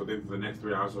make it. So then for the next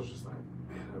 3 hours, I was just like,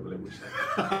 man, I really wish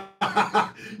that.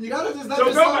 You got to just let So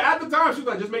no, but at the time, she was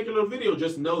like, just make your little video.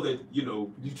 Just know that,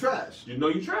 you trash. You know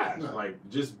you trash. No. Like,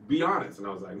 just be honest. And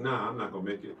I was like, nah, I'm not going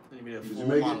to make it. You made a full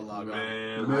monologue.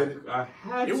 Man, I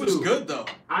had to. It was good, though.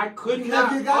 I could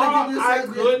not.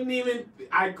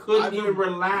 I couldn't even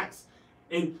relax.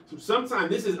 And sometimes,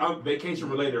 this is vacation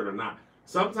related or not,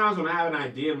 sometimes when I have an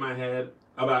idea in my head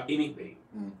about anything,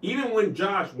 even when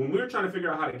we were trying to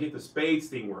figure out how to get the spades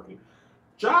thing working,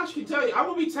 Josh can tell you, I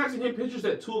would be texting him pictures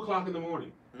at 2 o'clock in the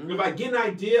morning. If I get an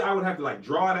idea, I would have to like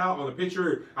draw it out on the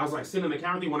picture. I was like sitting on the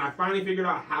camera thing. When I finally figured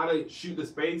out how to shoot the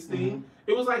spades thing,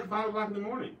 it was like 5 o'clock in the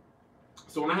morning.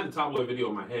 So when I had the Top Boy video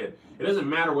in my head, it doesn't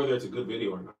matter whether it's a good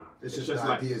video or not. It's just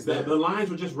like the lines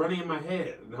were just running in my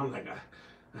head. And I'm like,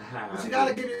 but you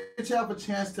gotta give yourself a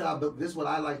chance to, this is what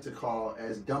I like to call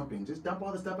as dumping. Just dump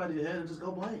all the stuff out of your head and just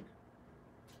go blank.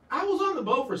 I was on the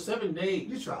boat for 7 days.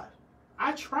 You tried.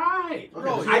 I tried. Okay,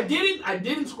 bro, I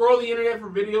didn't scroll the internet for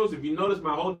videos. If you notice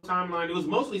my whole timeline, it was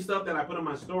mostly stuff that I put on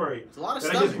my story. It's a lot of that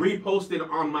stuff. I just reposted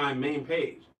on my main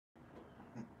page.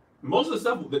 Most of the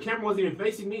stuff, the camera wasn't even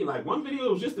facing me. Like one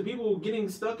video was just the people getting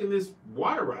stuck in this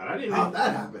water ride. I didn't. How'd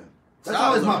that happen? That's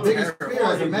always my biggest fear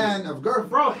as a man of girth.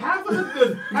 Bro, half of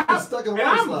the stuck in the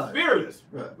and slide. I'm fearless,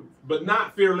 but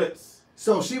not fearless.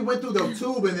 So she went through the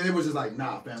tube and then it was just like,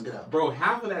 nah, fam, get out. Bro,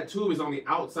 half of that tube is on the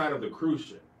outside of the cruise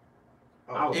ship.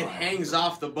 It hangs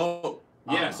off the boat.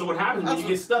 Yeah, so what happens when you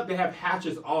get stuck, they have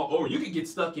hatches all over. You could get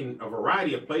stuck in a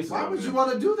variety of places. Why would you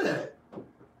want to do that?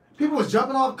 People was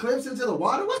jumping off cliffs into the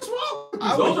water. What's wrong?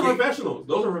 Those are professionals.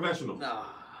 Those are professionals. Nah.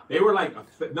 They were like,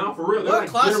 no, for real. What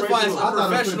classifies a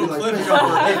professional cliff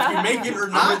jumper? If you make it or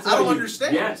not, I don't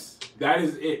understand. Yes, that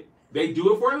is it. They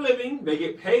do it for a living. They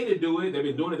get paid to do it. They've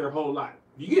been doing it their whole life.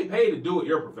 If you get paid to do it,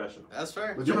 you're a professional. That's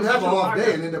fair. But you can have an off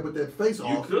day and end up with that face off.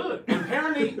 You could. And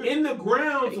apparently, in the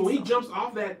ground, so when he jumps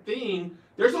off that thing,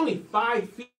 there's only 5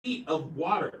 feet of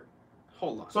water.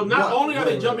 Hold on. So not only are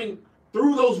they jumping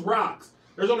through those rocks,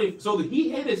 there's only he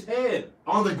hit his head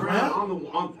on the ground.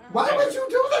 Why would you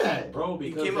do that, bro?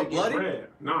 Because he came up bloody.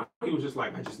 Nah, he was just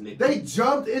like, I just nicked. They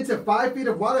jumped into 5 feet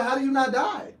of water. How do you not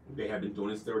die? They have been doing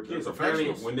this since they were kids. So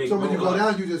apparently, when you go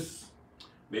down, you just.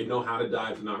 They know how to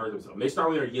dive to not hurt themselves. They start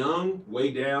when they're young,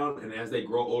 way down, and as they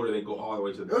grow older, they go all the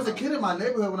way to the top. There was a kid in my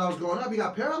neighborhood when I was growing up. He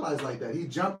got paralyzed like that. He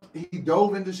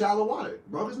dove into shallow water,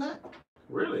 broke his neck.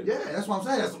 Really? Yeah, that's what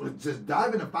I'm saying. Just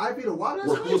dive into 5 feet of water.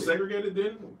 Were schools segregated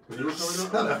then? When you were coming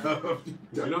up? Shut up.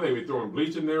 You know they were throwing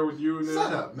bleach in there with you and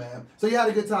Shut up, man. So you had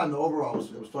a good time. The overall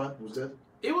it was fun. It was good.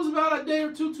 It was about a day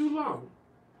or two too long.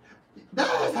 That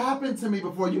has happened to me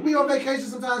before. You be on vacation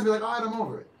sometimes and be like, all right, I'm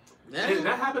over it. Yeah. And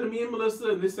that happened to me and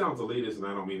Melissa, and this sounds elitist, and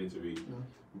I don't mean it to be.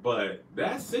 But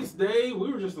that 6th day,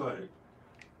 we were just like,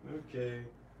 okay.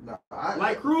 No,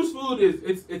 like cruise food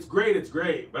it's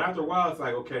great, but after a while it's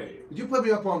like, okay. You put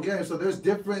me up on game, so there's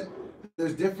different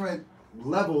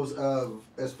levels of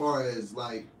as far as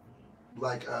like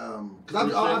because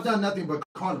I've done nothing but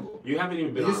Carnival. You haven't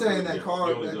even been. You're saying that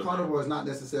Carnival is not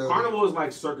necessarily. Carnival is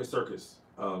like circus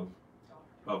of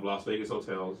Las Vegas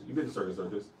hotels. You've been to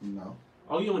Circus? No.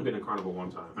 Oh, you only been in Carnival one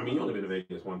time. I mean, you only been to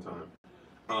Vegas one time.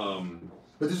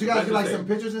 But did you guys get like some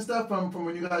pictures and stuff from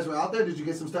when you guys were out there? Did you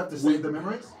get some stuff to save the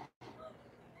memories?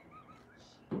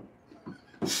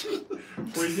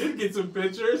 We did get some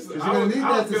pictures. You're gonna need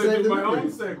that to save do the my memory.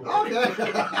 own segment. Okay.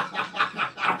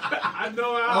 I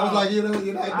know how. I was like, you're not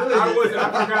doing I it.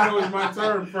 forgot it was my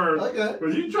turn first. Okay.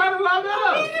 But you trying to line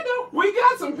that up. We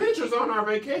got some pictures on our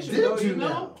vacation, Did though, you know?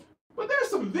 now? But there's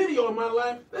some video in my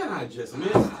life that I just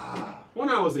missed. When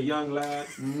I was a young lad,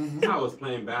 I was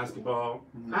playing basketball.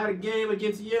 I had a game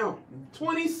against Yale.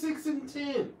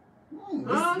 26-10.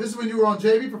 This is when you were on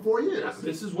JV for 4 years. Yeah,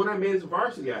 this is when I made it to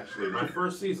varsity, actually, my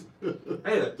first season. I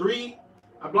had a three.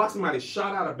 I blocked somebody's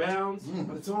shot out of bounds,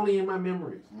 but it's only in my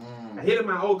memories. I hit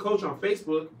my old coach on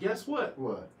Facebook. Guess what?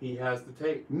 What? He has the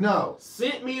tape. No.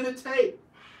 Sent me the tape.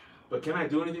 But can I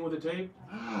do anything with the tape?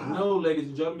 No, ladies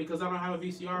and gentlemen, because I don't have a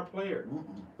VCR player.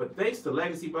 But thanks to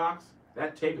Legacy Box,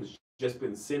 that tape has just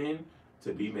been sent in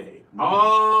to be made.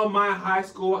 All my high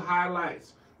school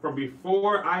highlights from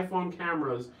before iPhone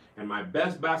cameras and my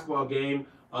best basketball game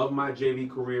of my JV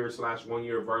career / 1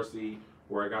 year varsity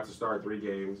where I got to start 3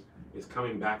 games is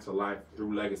coming back to life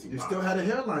through Legacy You Box. still had a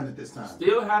hairline at this time.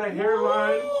 Still had a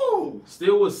hairline. Ooh.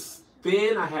 Still was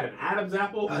thin. I had an Adam's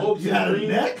apple. Hopes You and had a dreams.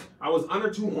 neck? I was under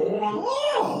 200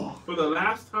 Oh. for the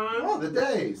last time. Oh, the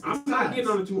days. I'm not getting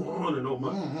under 200 no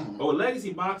more. But with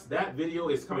Legacy Box, that video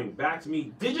is coming back to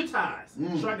me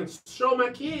digitized so I can show my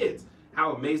kids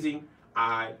how amazing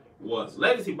I was.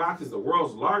 Legacy Box is the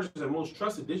world's largest and most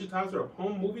trusted digitizer of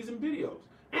home movies and videos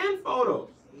and photos.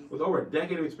 With over a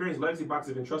decade of experience, Legacy Box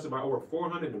has been trusted by over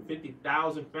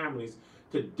 450,000 families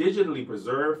to digitally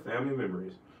preserve family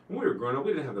memories. When we were growing up,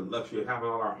 we didn't have the luxury of having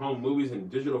all our home movies in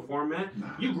digital format.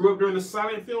 You grew up during the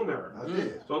silent film era. I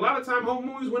did. So a lot of time, home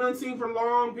movies went unseen for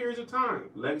long periods of time.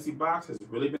 Legacy Box has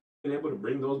really been able to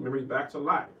bring those memories back to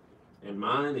life. And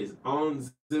mine is on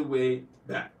the way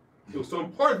back. It was so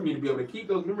important for me to be able to keep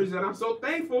those memories that I'm so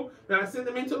thankful that I sent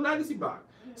them into Legacy Box.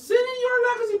 Send in your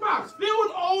Legacy Box filled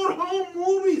with old home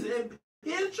movies and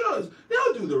pictures.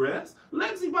 They'll do the rest.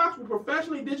 Legacy Box will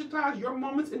professionally digitize your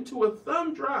moments into a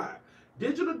thumb drive,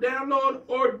 digital download,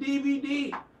 or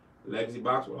DVD. Legacy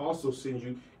Box will also send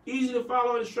you easy to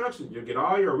follow instructions. You'll get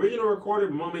all your original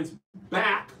recorded moments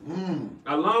back,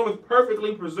 along with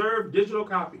perfectly preserved digital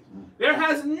copies. There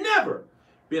has never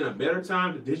been a better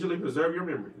time to digitally preserve your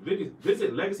memories.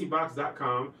 Visit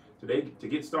legacybox.com today to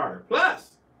get started.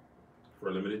 Plus, for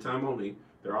a limited time only,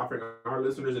 they're offering our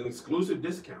listeners an exclusive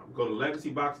discount. Go to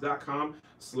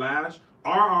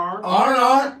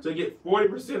legacybox.com/RR to get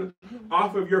 40%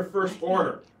 off of your first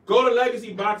order. Go to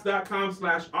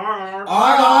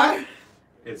legacybox.com/RR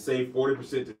and save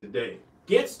 40% today.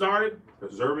 Get started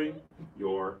preserving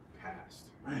your past.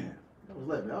 Man, that was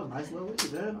lit. That was a nice little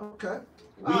lead, man. Okay.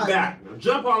 We back. Now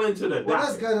jump all into the Well,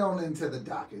 let's docket. get on into the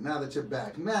docket now that you're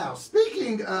back. Now,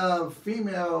 speaking of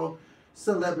female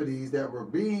celebrities that were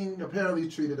being apparently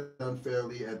treated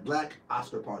unfairly at black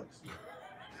Oscar parties.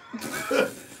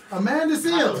 Amanda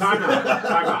Seals. Time out.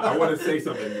 I want to say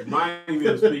something. Mind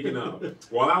me speaking of.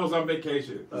 While I was on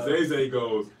vacation, Zay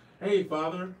goes, "Hey,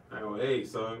 father." I go, "Hey,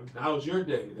 son. How was your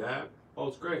day, Dad?" "Oh,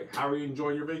 it's great. How are you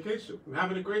enjoying your vacation?" "I'm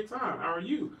having a great time. How are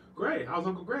you?" "Great. How's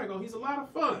Uncle Greg?" "Oh, he's a lot of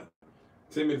fun."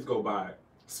 10 minutes go by.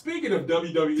 Speaking of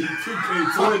WWE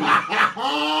 2K20,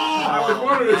 I was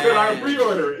wondering should I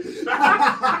pre-order it.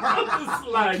 I was just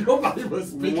like, Nobody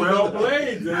was speaking well of that.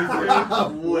 played, Zay.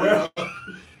 Well,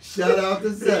 shout out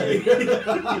to Zay. He's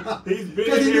been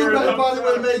Because he knew here that enough probably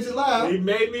would have time. made you laugh. He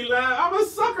made me laugh. I'm a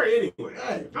sucker anyway.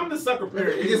 Hey. I'm the sucker player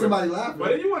You anyway. get somebody laughing.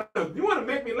 But if you want to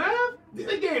make me laugh,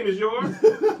 the game is yours.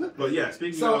 But yeah,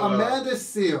 speaking So of Amanda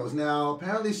Seals, now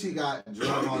apparently she got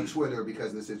dragged on Twitter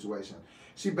because of the situation.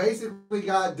 She basically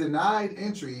got denied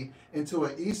entry into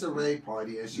an Issa Rae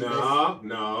party, and she no,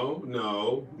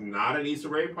 not an Issa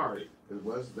Rae party.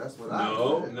 that's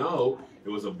what No, it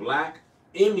was a Black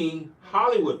Emmy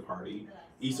Hollywood party.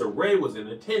 Issa Rae was in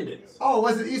attendance. Oh,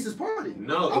 was it Issa's party?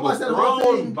 No, I it was watched that whole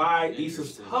thrown thing. by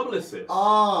Issa's publicist.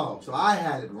 Oh, so I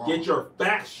had it wrong. Get your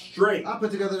facts straight. I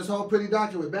put together this whole pretty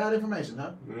document with bad information,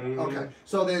 huh? Mhm. Okay.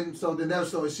 So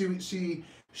she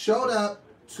showed up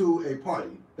to a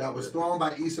party that was thrown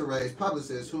by Issa Rae's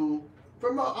publicist, who,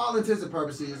 from all intents and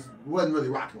purposes, wasn't really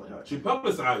rocking with her. She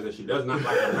publicized that she does not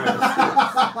like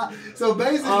Amanda Seals. So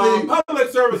basically, Public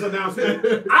service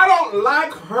announcement. I don't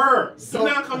like her. So- Do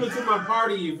not come into my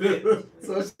party event.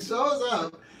 so she shows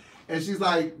up, and she's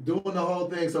like doing the whole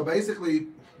thing. So basically,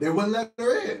 they wouldn't let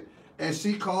her in, and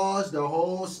she caused the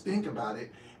whole stink about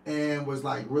it. and was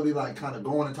like really like kind of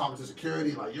going and talking to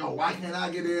security, like, yo, why can't I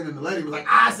get in? And the lady was like,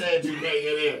 I said you can't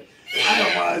get in. I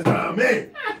don't want to come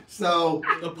in. So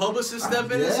the publicist step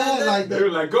in and yeah, said that? like They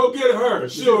were like, go get her.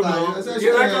 She'll know.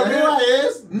 Here I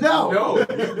is. No. No,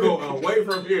 you go away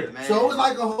from here. Man. So it was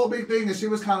like a whole big thing, and she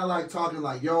was kind of like talking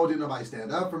like, yo, didn't nobody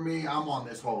stand up for me? I'm on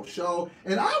this whole show.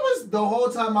 And I was, the whole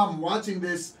time I'm watching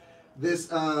this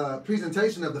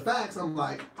presentation of the facts, I'm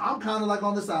like, I'm kind of like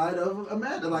on the side of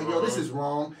Amanda. Like, yo, this is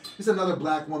wrong. It's another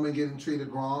black woman getting treated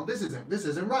wrong. This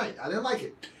isn't right. I didn't like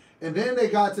it. And then they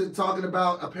got to talking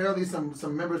about apparently some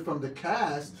members from the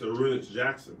cast. So Rich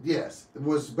Jackson. Yes, it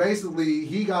was basically,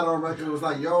 he got on record and was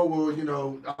like, yo, well, you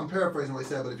know, I'm paraphrasing what he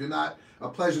said, but if you're not a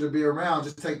pleasure to be around,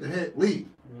 just take the hit, leave.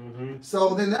 Mm-hmm.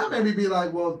 So then that made me be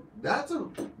like, well, that's a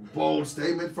bold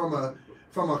statement from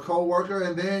a co-worker,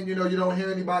 and then, you know, you don't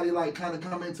hear anybody like kind of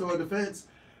come into her defense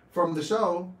from the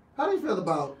show. How do you feel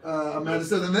about Amanda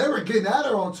Seales? And they were getting at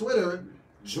her on Twitter.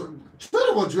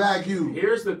 Twitter will drag you.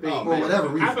 Here's the thing, for whatever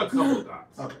reason. I have a couple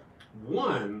thoughts. Okay.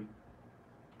 One,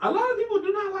 a lot of people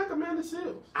do not like Amanda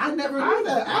Seales. I never knew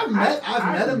that. I've met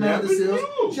Amanda never Seales.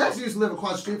 knew. She actually used to live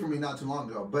across the street from me not too long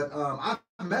ago. But I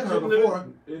met her before.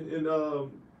 In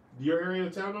your area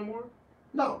of town no more?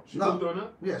 No, She moved on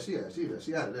up? Yeah, she had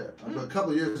it there. But a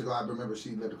couple of years ago, I remember she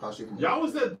lived across the street from me. Y'all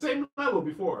was at the same level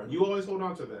before. You always hold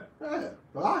on to that. Yeah,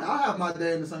 but I have my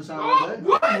day in the sunshine all Oh, day.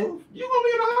 what? I You move. gonna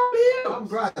be in the Hollywood Hills? I'm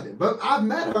grinding. But I've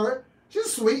met her. She's a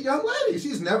sweet young lady.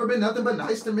 She's never been nothing but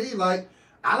nice to me. Like,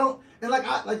 I don't, and like,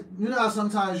 you know how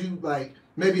sometimes you, like,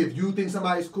 maybe if you think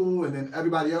somebody's cool and then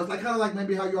everybody else, like, kind of like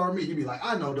maybe how you are with me, you'd be like,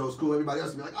 I know those cool. Everybody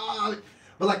else would be like, oh.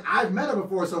 But, like, I've met her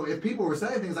before, so if people were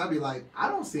saying things, I'd be like, I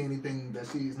don't see anything that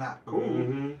she's not cool.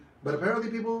 Mm-hmm. But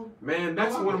apparently people... Man,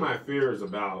 that's one of my fears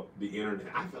about the internet.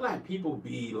 I feel like people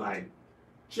be, like,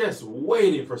 just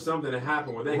waiting for something to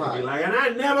happen where they can be like, and I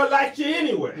never liked you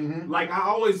anyway. Mm-hmm. Like, I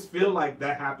always feel like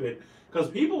that happened because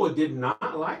people did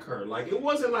not like her. Like, it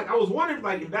wasn't like, I was wondering,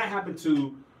 like, if that happened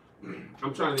to,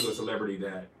 I'm trying to think of a celebrity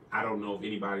that I don't know if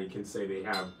anybody can say they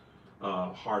have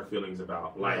hard feelings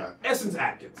about. Like, Essence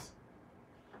Atkins.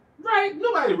 Right?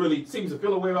 Nobody really seems to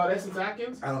feel a way about Essence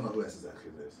Atkins. I don't know who Essence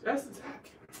Atkins is. Essence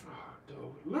Atkins. Oh,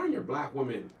 dude. Learn your black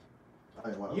women.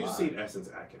 You've seen Essence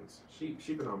Atkins.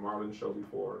 She been on Marlon's show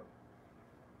before.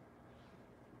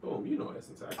 Boom, you know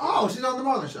Essence Atkins. Oh, she's on the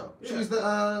Marlon show. Yeah. She's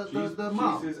the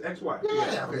mom. She's his ex-wife.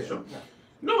 Yeah, on the okay. show. Yeah.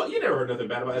 No, you never heard nothing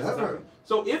bad about Essence Never. Atkins.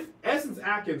 So if Essence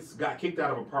Atkins got kicked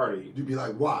out of a party, You'd be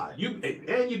like, why? you'd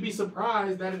be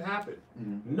surprised that it happened.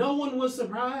 Mm-hmm. No one was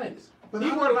surprised. But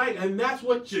People were like, and that's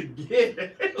what you get.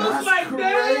 It was That's like,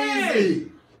 crazy.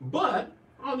 dang. But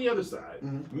on the other side,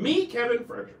 Mhm. me, Kevin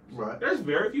Fredericks, Right. there's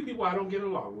very few people I don't get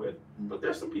along with, but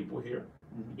there's some people here.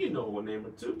 Mhm. You know one name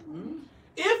or two. Mhm.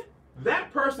 If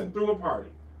that person threw a party,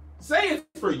 say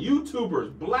it's for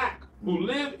YouTubers, black, who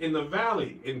live in the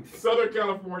valley in Southern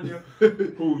California,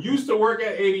 who used to work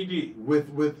at ADD. with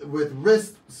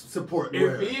wrist support.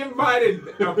 If he invited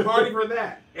a party for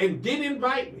that and didn't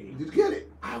invite me, you get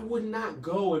it. I would not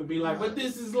go and be like, but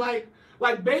this is like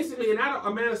basically, and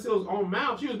Amanda Seales' own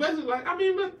mouth, she was basically like, I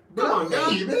mean, but come on,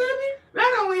 guys. me, man.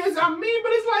 Not only is I mean,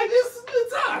 but it's like,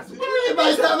 it's us.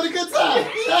 Everybody's having a good time.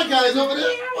 That guy's over there.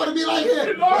 I want to be like You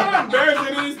him. know how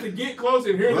embarrassing it is to get close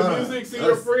and hear the Right. music, see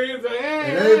your friends, and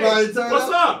hey, And everybody turn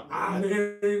what's up? They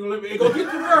ain't gonna let me go get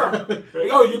your girl.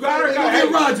 Yo, you got her. Hey, Hey,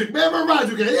 get Roger. Man,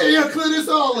 Roger. Yeah, clear this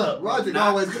all up. Roger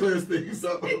always clears things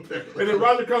up. And then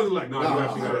Roger comes and like, no, you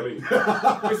actually gotta leave.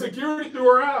 And security threw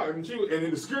her out, and then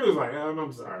the security was like,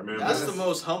 I'm sorry, man. That's the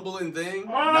most humbling thing.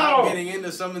 Oh. Not getting into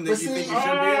something that But you see, think you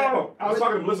should be at. Oh, I was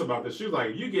talking to Melissa about this. She was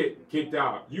like, you get kicked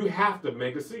out, you have to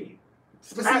make a scene.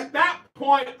 But see, At that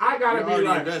point, I gotta You're be already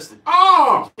like, invested.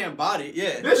 oh, You can't body it.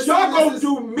 Yeah. this But y'all see, gonna this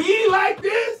do me like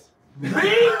this? Me?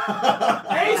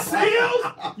 Hey, Seals?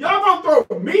 Y'all gonna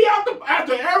throw me out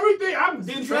after everything? I'm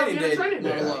Training training day. training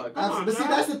day. Yeah. Like, come on, but see, man.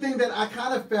 that's the thing that I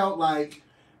kind of felt like.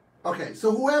 Okay,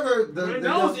 so whoever My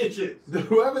nose itches.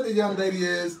 whoever the young lady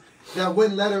is that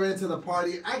wouldn't let her into the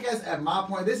party, I guess at my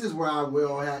point, this is where I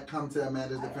will come to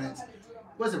Amanda's defense.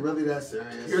 Wasn't really that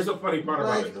serious. Here's the funny part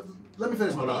about Like, it. let me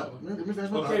finish my Hold thought. on. Let me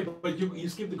finish my Okay, thought. but you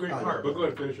skipped the great Oh, part. yeah. But go ahead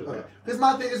and finish your Okay. thought. Because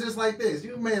my thing is just like this.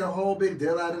 You made a whole big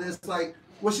deal out of this. Like,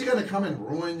 was she gonna come and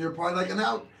ruin your party? Like, and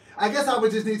now, I guess I would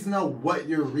just need to know what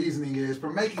your reasoning is for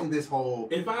making this whole.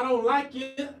 If I don't like you,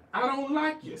 I don't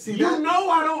like you. See, you that- know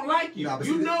I don't like you. Nah, but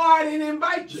You see, know I didn't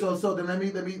invite you. So then let me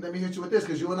hit you with this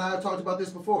because you and I have talked about this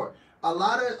before. a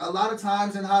lot of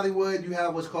times in Hollywood, you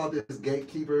have what's called this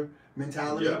gatekeeper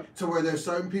mentality, Yeah. to where there's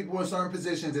certain people in certain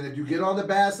positions, and if you get on the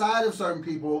bad side of certain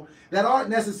people that aren't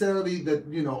necessarily the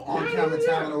on camera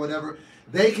talent or whatever,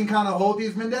 they can kind of hold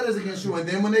these vendettas against you, and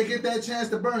then when they get that chance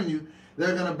to burn you,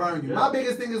 they're gonna burn you. Yeah. My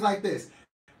biggest thing is like this.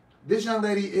 This young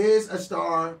lady is a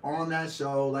star on that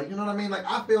show. Like, you know what I mean? Like,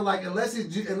 I feel like unless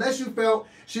you felt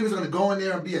she was going to go in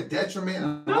there and be a detriment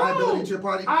and a liability to your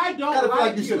party, I don't feel like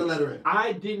like you you. should have let her in.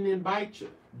 I didn't invite you.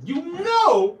 You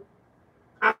know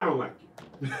I don't like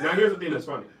you. Now here's the thing that's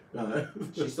funny.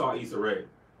 She saw Issa Rae.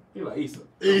 He like, Issa.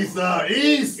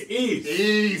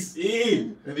 East.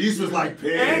 And East was like,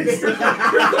 And pigs.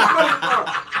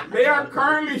 they are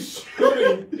currently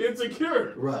shooting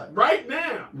Insecure. Right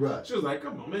now. Right. She was like,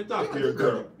 come on, man, talk to your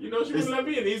girl. You know, she wouldn't let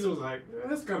me in. Issa was like,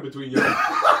 that's kind of between y'all.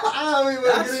 I don't even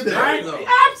want to get in there. Right?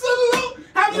 Absolutely.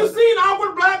 Have you seen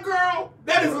Awkward Black Girl?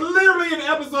 That is literally an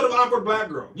episode of Awkward Black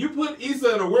Girl. You put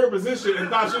Issa in a weird position and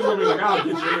thought she was going to be like, I'll get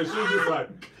you in. She was just like,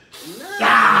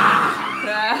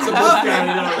 It's above me.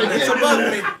 It's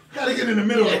above me. Gotta get in the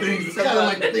middle of things. It's kind of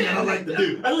like the thing I don't like to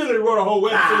do. I literally wrote a whole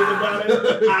web series about it.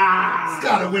 It's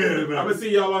kind of weird, man. I'm going to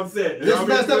see y'all on set. This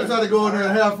messed up trying to go in there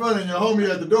and have fun, and your homie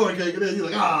at the door can't get in. He's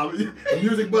like,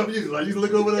 music buff music. Like, you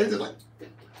look over there, he's just like,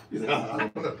 I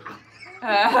don't know.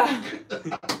 I'm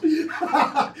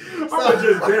gonna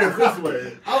just dance this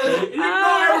way. You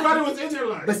know everybody was in there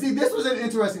like. But see, this was an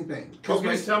interesting thing.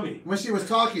 Okay, tell me. When she was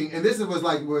talking, and this was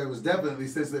like where it was definitely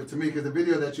sensitive to me, because the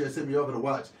video that you had sent me over to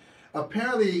watch,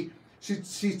 apparently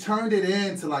she turned it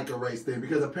into like a race thing,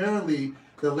 because apparently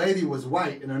the lady was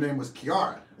white and her name was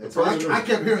Kiara. And so I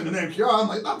kept hearing the name Kiara. I'm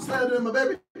like, I'm standing in my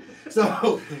baby.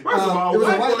 So first of all, it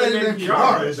was a white lady named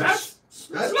Kiara.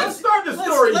 Let's start the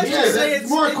story. let's here. just say it's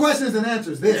more questions than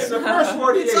answers. This. In the first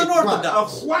 48, It's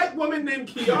unorthodox. a white woman named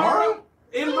Kiara.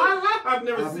 In my life, I've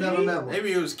never seen. met one.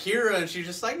 Maybe it was Kira and she's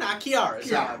just like, nah, Kiara.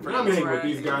 Kiara. I'm hanging with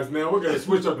these guys, man. We're gonna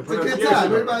switch up the It's a good pronunciation.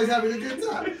 time. Everybody's having a good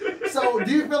time. So,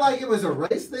 do you feel like it was a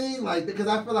race thing? Like, because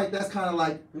I feel like that's kind of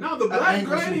like. No, the black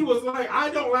granny was like, I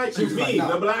don't like you, me,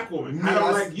 the black woman. I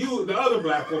don't like you, the other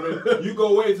black woman. You go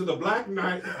away to the black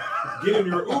night, get in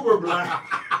your Uber black,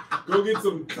 go get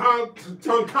some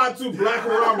tonkatsu black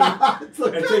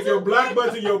ramen, and take your black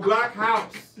butt to your black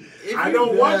house. I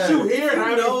don't want you here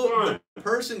having fun. The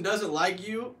person doesn't like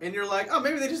you, and you're like, oh,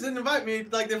 maybe they just didn't invite me.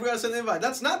 Like they forgot to send the invite.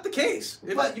 That's not the case.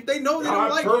 If they know they don't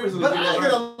like you. But I'm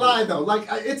not gonna lie though.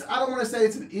 Like I don't want to say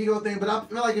it's an ego thing, but I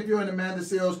feel like if you're in Amanda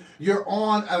Seales, you're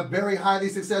on a very highly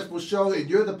successful show, and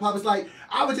you're the public. Like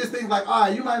I would just think like, all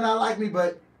right, you might not like me,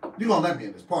 but you gonna let me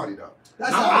in this party though.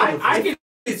 That's how I can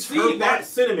see that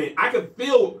sentiment. I could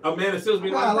feel Amanda Seales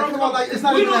being like, bro, come on, like it's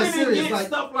not we even don't that even serious. get Like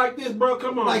stuff like this, bro.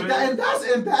 Come on, like man. that,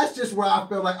 and that's just where I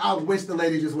feel like I wish the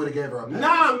lady just would have gave her a pass.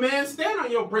 Nah, man, stand on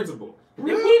your principle. If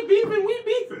Really? we beefing, we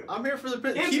beefing. I'm here for the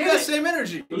If- keep if- that same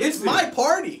energy. It's Listen. my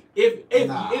party. If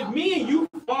me and you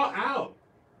fall out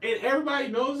and everybody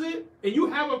knows it, and you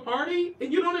have a party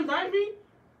and you don't invite me,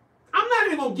 I'm not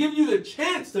even gonna give you the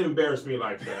chance to embarrass me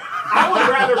like that. I would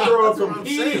rather throw a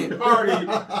competing party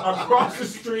across the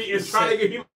street and try to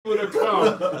get people to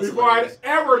come before I'd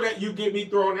ever let you get me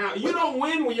thrown out. You don't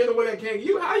win when you're the one that can't.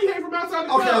 How you hang from outside the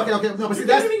club? Okay. No, but see You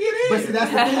that's can't even get in. but see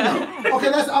that's the thing though.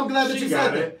 Okay, I'm glad that She you got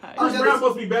said it. that. Chris Brown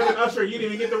supposed to be better than Usher. You didn't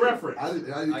even get the reference.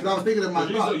 Because I was thinking of my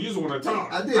thought. You just want to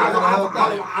talk. I did. I So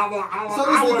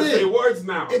want to this is say the thing. words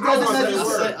now. It doesn't I wanna say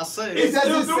necessarily- words. I say It's it. still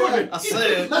doesn't doing say- it. I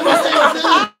say it. Let me say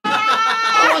it.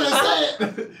 I want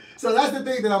to say it. So that's the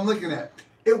thing that I'm looking at.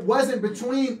 It wasn't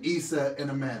between Issa and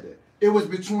Amanda. It was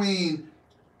between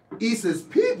Issa's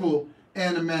people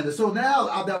and Amanda. So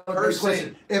now that was the Person.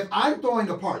 question. If I'm throwing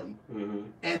a party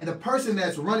and the person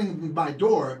that's running my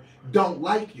door don't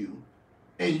like you,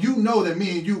 and you know that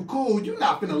me and you cool, you're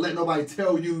not gonna let nobody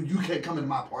tell you can't come into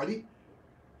my party.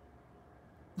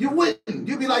 You wouldn't.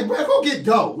 You'd be like, bro, go get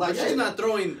dough. Like, She's hey, not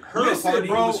throwing her Listen, party.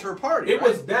 bro, It was her party. It right?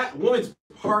 was that woman's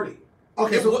party.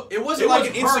 okay, so It wasn't like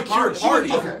an her insecure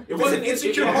party. Okay. It was wasn't an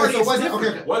insecure it- party. so It's wasn't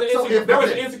different. okay. Wasn't So insecure, if- there was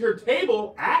an okay. insecure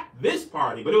table at this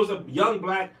party, but it was a young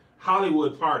black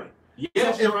Hollywood party.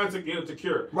 Yes, So you're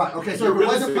insecure. Right. Okay. So You're if it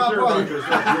really wasn't my insecure party, about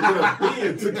yourself. You're gonna be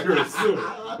insecure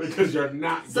soon because you're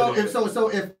not. So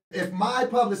good. if my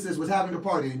publicist was having a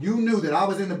party and you knew that I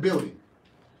was in the building,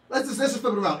 let's just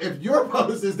flip it around. If your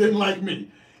publicist didn't like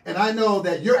me, and I know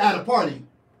that you're at a party,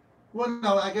 well,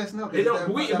 no, I guess no. 'cause They don't,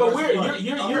 that- we, that but person's we're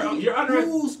party. you're under.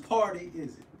 Whose party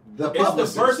is it? The It's the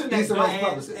publicist. person that Issa don't Rae's have-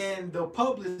 publicist. And the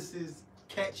publicists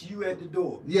catch you at the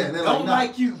door. Yeah, and they're Don't nah.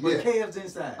 like you, but Yeah. Kev's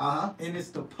inside. Uh-huh. And it's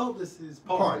the publicist's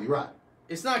Party, right?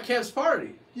 It's not Kev's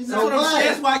party. So what?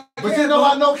 That's why. But you know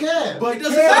I know Kev. But It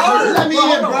doesn't Kev, matter. Let me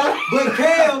in, bro. But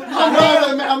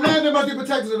Kev, Amanda must be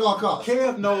protected at all costs.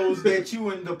 Kev knows that you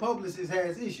and the publicist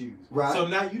has issues. Right. So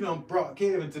now you done brought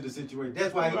Kev into the situation.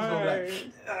 That's why he's gonna be like,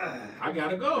 I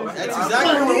gotta go. That's I-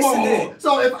 exactly what he said.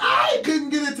 So if I couldn't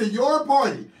get into your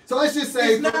party, so let's just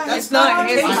say That's not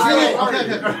his I party. get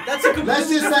it. Okay. That's a completely Let's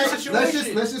just different say,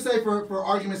 situation. let's just say for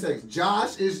argument's sake,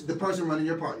 Josh is the person running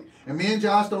your party, and me and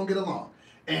Josh don't get along,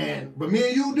 but me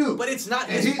and you do. But it's not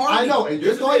And his party. I know, and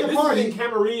you're This throwing is the in party.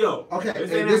 Camarillo. Okay, This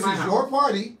and ain't this at my is house. your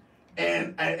party,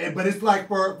 and but it's like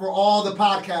for all the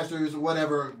podcasters or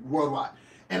whatever worldwide.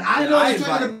 And I And know I that you're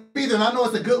gonna invite- be there, and I know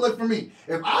it's a good look for me.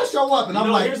 If I show up and You I'm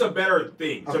know, like, here's a better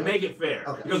thing Okay. to make it fair,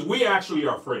 Okay. because we actually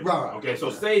are friends. Right. Okay, so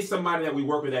say somebody that we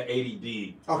work with at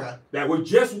ADD okay, that we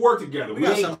just work together. We We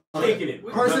got ain't some- taking it.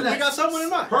 Person We X. got someone in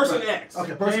mind. Person Right. X.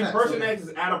 Okay, person X, Person okay. X is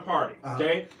at a party. Uh-huh.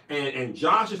 Okay, and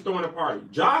Josh is throwing a party.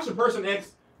 Josh and Person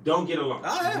X don't get along.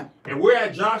 Oh, yeah. And we're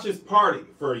at Josh's party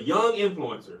for young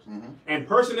influencers. Mhm. And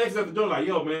Person X is at the door like,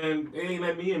 yo, man, they ain't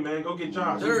let me in, man. Go get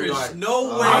Josh. There We'd be is like, no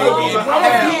Oh, way I in would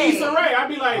hell. be Issa Rae. I'd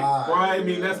be like, Ah. bro, I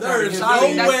mean, that's There is Sorry,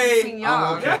 no that's way. between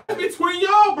y'all. Okay. That's between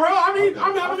y'all, bro. I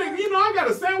mean, you know, I got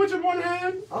a sandwich in one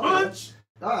hand, Okay. lunch.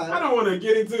 all I right. don't want to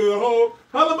get into the whole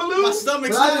hullabaloo. My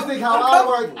stomach's But I just think how I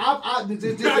work.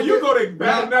 Now you go to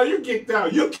bed. Now you kicked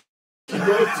out. You No,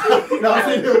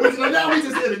 now we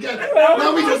just here together.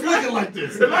 Now we just looking like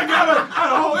this. And I got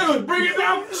a whole, it was bringing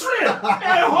down shrimp.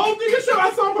 And a whole thing of shrimp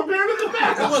I saw prepared in the It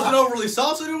back. wasn't overly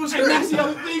salted. It was And that's great. the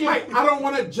other thing. Like, I don't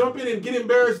want to jump in and get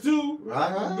embarrassed too.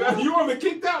 Right. You want me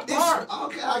kicked out part.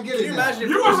 Okay, I get Can it. you now. imagine if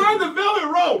You it were was running the velvet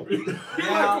rope. You're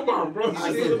Yeah. like, come on, bro. I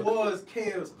if get it was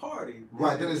Kev's party.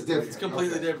 Right, then it's different. It's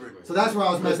completely Okay. different. So that's where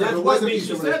I was But messing up. that's It one wasn't thing she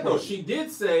Issa Rae's said, though. party. She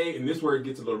did say, and this is where it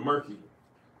gets a little murky.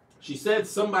 She said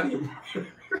somebody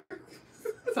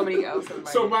Somebody else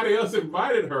else invited.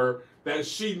 invited her that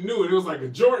she knew, and it was like a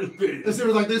Jordan thing. And she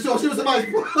was like this. So she was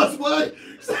somebody's plus what?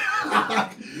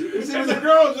 And the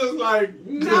girl was just like,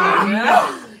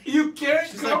 nah, you can't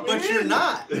She's come like, but in. you're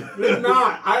not. You're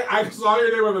not. I saw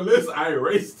your name on the list. I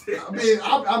erased it. I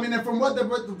mean, and from what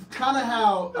kind of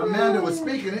how Amanda was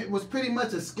speaking, it was pretty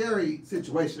much a scary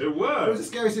situation. It It was a was.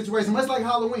 scary situation, much like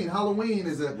Halloween. Halloween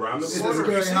is a Round the it's a corner.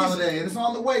 scary Season. holiday, and it's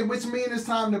on the way, which means it's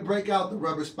time to break out the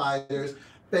rubber spiders,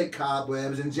 fake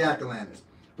cobwebs, and jack-o'-lanterns.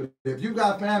 But if you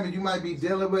got family, you might be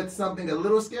dealing with something a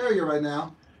little scarier right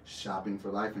now: shopping for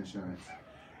life insurance.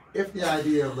 If the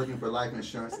idea of looking for life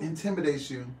insurance intimidates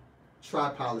you,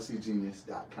 try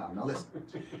PolicyGenius.com. Now listen,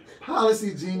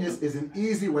 Policy Genius is an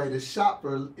easy way to shop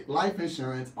for life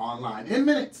insurance online. In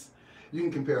minutes, you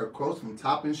can compare quotes from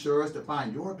top insurers to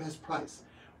find your best price.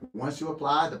 Once you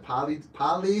apply, the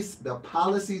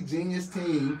Policy Genius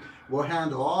team will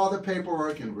handle all the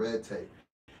paperwork and red tape.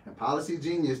 And Policy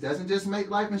Genius doesn't just make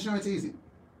life insurance easy.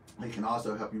 It can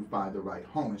also help you find the right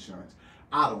home insurance,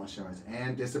 auto insurance,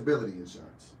 and disability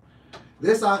insurance.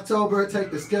 This October,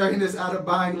 take the scariness out of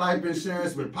buying life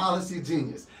insurance with Policy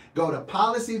Genius. Go to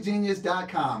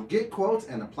PolicyGenius.com, get quotes,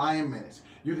 and apply in minutes.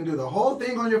 You can do the whole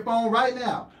thing on your phone right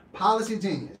now. Policy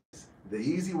Genius, the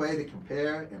easy way to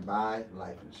compare and buy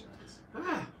life insurance.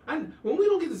 When we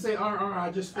don't get to say RR,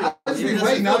 I just feel. I just It be doesn't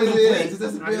waiting. feel Now it complete. just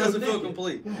doesn't It feel doesn't feel naked.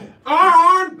 complete. RR!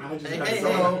 I just Hey, gotta hey,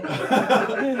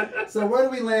 say hey. So where do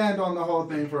we land on the whole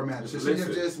thing for Amanda? Should she have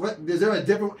Listen. just what? Is there a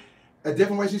different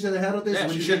way she should have handled this? Yeah,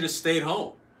 When she you should have get- just stayed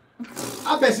home.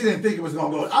 I bet she didn't think it was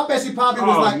gonna go. I bet she probably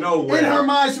was Oh, like, no way. in her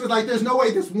mind, she was like, "There's no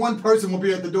way this one person will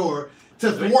be at the door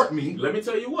to thwart me." Let me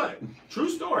tell you what. True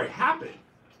story happened.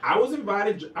 I was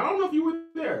invited. I don't know if you were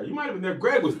there. You might have been there.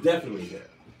 Greg was definitely there.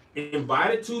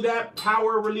 Invited to that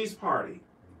power release party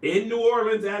in New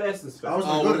Orleans at Essence Fest. I was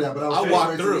gonna go to that, but I was I too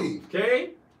walked afraid to through. leave. Okay?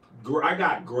 I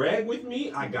got Greg with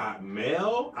me. I got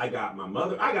Mel. I got my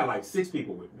mother. I got like 6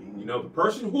 people with me. You know, the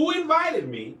person who invited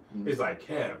me is like,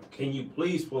 Kev, can you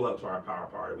please pull up to our power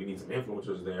party? We need some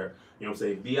influencers there. You know what I'm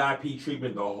saying? VIP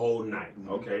treatment the whole night.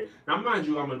 Okay? Now, mind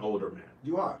you, I'm an older man.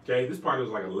 You are. Okay? This party was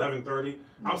like 11:30.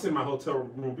 I was in my hotel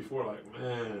room before, like,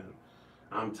 man,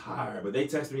 I'm tired. But they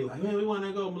texted me like, man, we want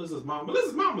to go. Melissa's mom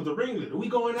was the ringleader. We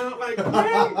going out? Like,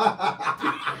 man.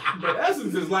 But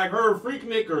Essence is like her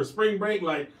Freaknik or Spring Break.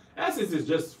 Like, Essence is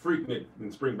just Freaknik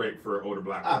and Spring Break for older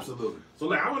black people. Absolutely. So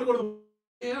like, I want to go to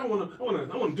the. Yeah, I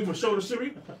want to do my shoulder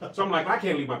shimmy. So I'm like, I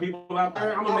can't leave my people out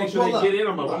there. I'm gonna make sure they get in.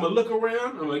 I'm gonna look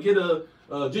around. I'm gonna get a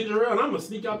ginger ale, and I'm gonna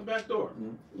sneak out the back door.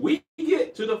 We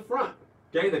get to the front.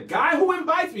 Okay, the guy who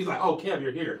invites me is like, oh, Kev,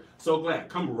 you're here. So glad.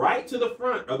 Come right to the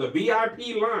front of the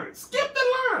VIP line. Skip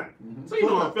the line. So you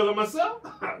know I'm feeling myself.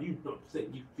 You know I'm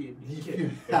saying, you feel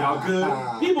me. Y'all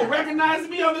good? People recognize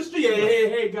me on the street.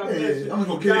 Hey, God bless you. I'm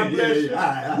gonna God bless you.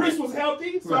 Yeah. Chris was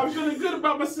healthy, so I'm feeling good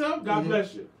about myself. God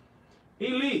bless you. He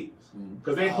leaves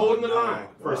because they holding the line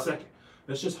for a second.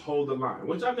 Let's just hold the line,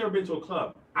 which I've never been to a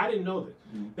club. I didn't know this.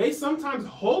 They sometimes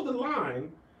hold the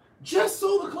line just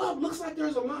so the club looks like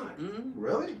there's a line.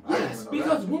 Really? Yes,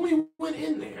 because when we went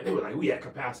in there, they were like, we had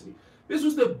capacity. This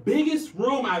was the biggest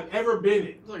room I've ever been in.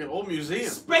 It's like an old museum.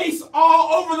 Space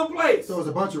all over the place. So there's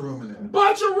a bunch of room in there.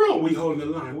 Bunch of room. We holding the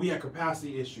line. We had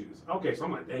capacity issues. Okay, so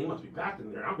I'm like, dang, you must be packed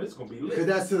in there. This is going to be lit. Because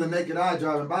that's to the naked eye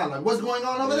driving by. Like, what's going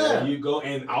on over there? You go,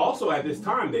 and also at this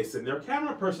time, they send their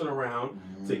camera person around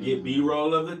to get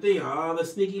B-roll of the thing, all the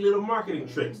sneaky little marketing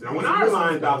tricks. Now, when our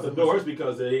line's out the doors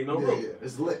because there ain't no room. Yeah,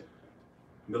 it's lit.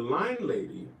 The line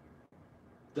lady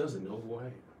doesn't know who I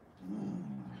am.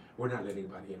 We're not letting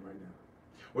anybody in right now.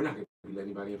 We're not going to be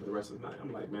letting anybody in for the rest of the night.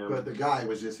 I'm like, man. But the guy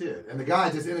was just here. And the guy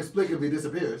just inexplicably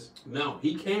disappears. No,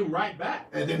 he came right back.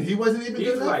 And then he wasn't even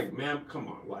He's good like, enough? ma'am, come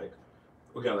on. Like,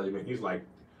 we got to let him in. He's like,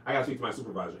 I got to speak to my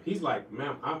supervisor. He's like,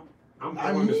 ma'am, I'm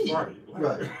throwing this party. Like,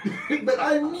 Right. But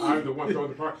I'm the one throwing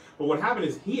the party. But what happened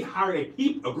is he hired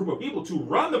a group of people to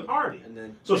run the party. And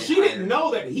then So she didn't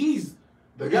know that he's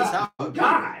the guy.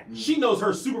 guy. She knows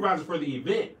her supervisor for the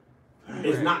event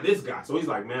is not this guy. So he's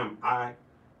like, ma'am,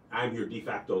 I'm your de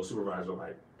facto supervisor.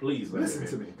 Like, please Listen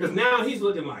to me. Because now he's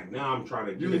looking like, now I'm trying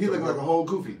to get He looking like a whole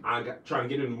goofy. trying to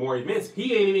get into more events.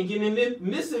 He ain't even getting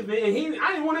in this event. And I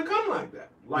didn't want to come like that.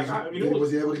 Like,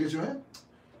 was he able to get you in?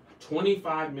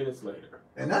 25 minutes later.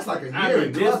 And that's like a year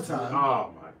in club time.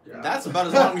 Oh my God. That's about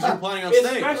as long as you're planning on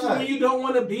staying. Especially when you don't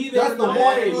want to be there. That's the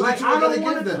warning Like, that you were I don't gonna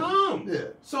want give to them. come. Yeah.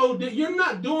 So you're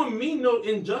not doing me no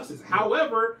injustice.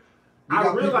 However, You I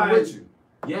got people realized, with you.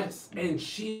 yes, and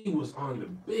she was on the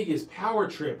biggest power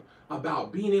trip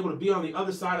about being able to be on the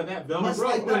other side of that velvet Much road.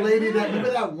 like the lady that man. remember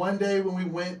that one day when we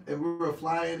went and we were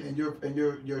flying and your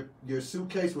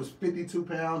suitcase was 52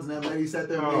 pounds and that lady sat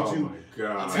there and Oh made you my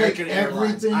God. take American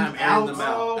Airlines. everything I'm airing out. them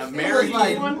out. Oh, American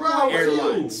like, bro,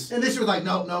 Airlines. And then she was like,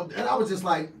 nope. And I was just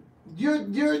like, you're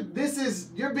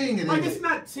being an Like, idiot. it's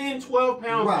not 10, 12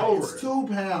 pounds right, over. it's 2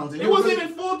 pounds. And It you wasn't really-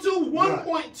 even full 2,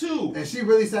 1.2. And she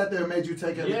really sat there and made you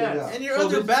take everything Yes. out. And your So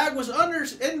other this- bag was under.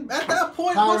 And at that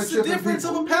point, Power what's the tripping difference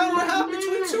people. of a pound and a half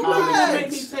between two How did you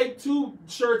make me bags? take 2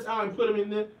 shirts out and put them in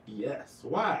there? Yes.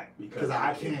 Why? Because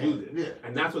I can do this. Yeah.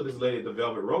 And that's what this lady at the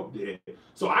Velvet Rope did.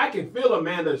 So I can feel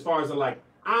Amanda as far as like,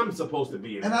 I'm supposed to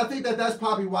be in And it. I think that's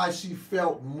probably why she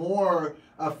felt more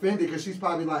offended, because she's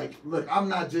probably like, look, I'm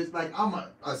not just like, I'm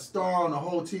a star on a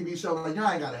whole TV show. Like, y'all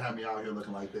ain't got to have me out here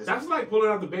looking like this. That's like pulling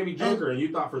out the Baby Joker and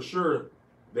you thought for sure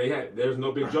there's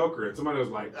no big Joker. And somebody was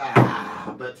like,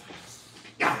 But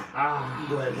go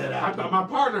ahead, head out. I thought my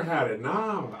partner had it.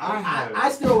 No, I had it.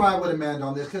 I still ride with Amanda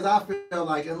on this because I feel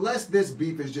like unless this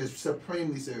beef is just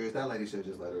supremely serious, that lady should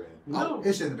just let her in. No.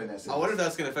 It shouldn't have been that serious. I wonder if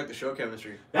that's going to affect the show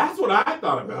chemistry. That's what I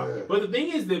thought about. Yeah. But the thing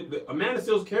is that Amanda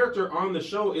Seales' character on the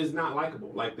show is not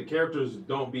likable. Like, the characters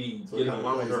don't be So getting kinda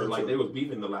along with plays her like into they it. was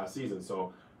beefing the last season.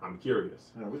 So I'm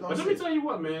curious. Yeah, we gonna But let me see. tell you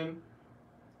what, man.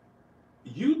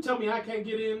 You tell me I can't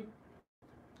get in.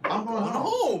 I'm going home.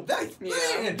 Oh, that Yeah.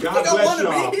 man! God you think I bless want to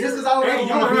y'all. be here? This is how Hey, you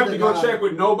don't have to go check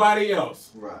with nobody else.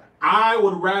 Right. I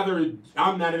would rather,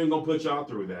 I'm not even going to put y'all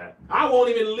through that. I won't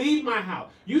even leave my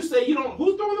house. You say you don't,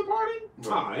 who's throwing the party?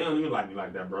 Right. They don't even like me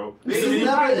like that, bro.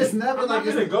 It's never I'm like not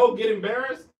going to go get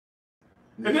embarrassed.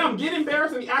 And then I'm getting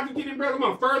embarrassed, and after getting embarrassed, I'm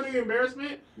going to further the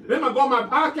embarrassment. Then I'm going to go on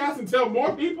my podcast and tell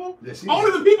more people. Yeah,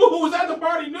 Only the people who was at the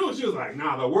party knew. She was like,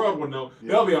 nah, the world will know.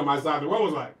 Yeah. They'll be on my side. The world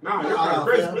was like, nah, you're kind of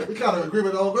crazy. We kind of agree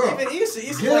with the old girl. Even Issa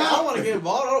Get like, I out. want to get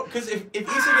involved. Because if Issa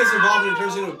gets involved and it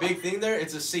turns into a big thing there,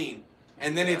 it's a scene.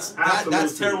 And then it's that's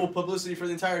Absolutely. terrible publicity for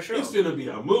the entire show. It's going to be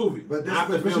a movie. But Not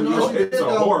the you film know what she did it's a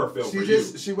though? horror film for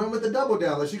you. She went with the double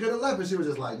down. Like, she could have left, but she was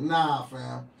just like, nah,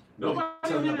 fam. Nobody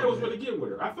Turn in up there was a going bit. to get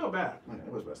with her. I felt bad. Yeah,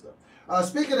 it was messed up.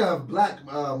 Speaking of black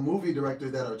movie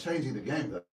directors that are changing the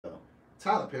game, though,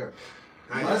 Tyler Perry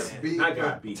must be I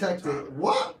got beef with Tyler. protected.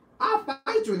 What? I'll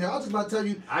fight you in there. I was just about to tell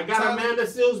you. I got Tyler- Amanda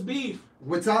Seales beef.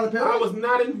 With Tyler Perry? I was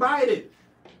not invited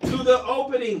to the He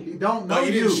opening. don't know No,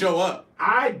 you didn't show up.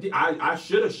 I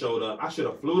should have showed up. I should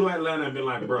have flew to Atlanta and been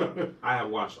like, bro, I have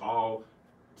watched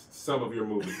some of your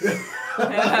movies.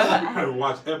 I have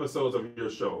watched episodes of your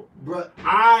show. Bruh,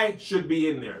 I should be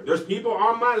in there. There's people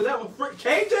on my level.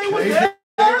 KJ was KJ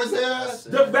there. was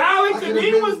there. The Valley I could've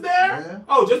Kadeem been- was there. Yeah.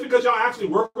 Oh, just because y'all actually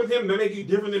work with him, they make you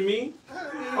different than me?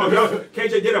 Oh, no,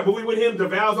 KJ did a movie with him.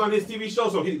 DeVal's on his TV show,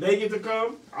 so they get to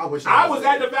come. I wish I was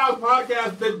at DeVal's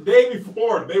podcast the day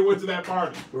before they went to that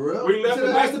party. For real? We left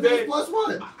the next day.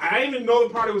 +1. I didn't even know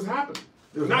the party was happening.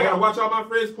 Now I gotta watch all my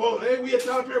friends post. Hey, we had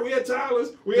Tyler Perry, we had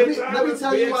Tyler's, Let me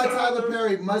tell you why Tyler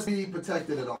Perry must be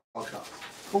protected at all costs.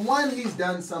 For one, he's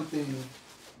done something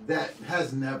that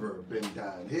has never been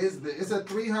done. It's a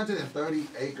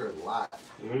 330-acre lot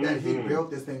that he built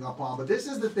this thing upon. But this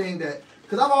is the thing that,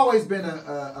 because I've always been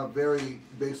a very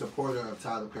big supporter of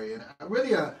Tyler Perry and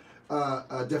really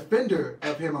a defender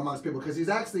of him amongst people, because he's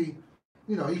actually,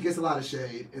 you know, he gets a lot of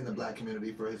shade in the black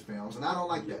community for his films, and I don't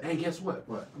like that. And guess what?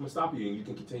 What? I'm gonna stop you and you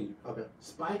can continue. Okay.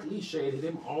 Spike Lee shaded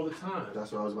him all the time.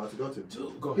 That's what I was about to go to.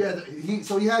 Dude, go ahead. Yeah,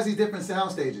 so he has these different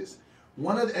sound stages.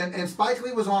 One of and Spike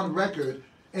Lee was on record,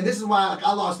 and this is why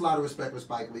I lost a lot of respect for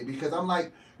Spike Lee, because I'm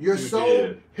like, you're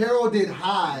so heralded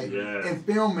high in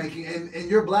filmmaking, and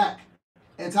you're black,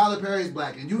 and Tyler Perry's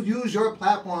black, and you use your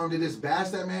platform to just bash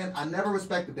that man. I never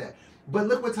respected that. But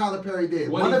look what Tyler Perry did.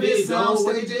 One of his sound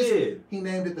stages, he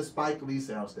named it the Spike Lee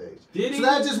sound stage. Did he? So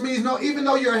that just means, no, even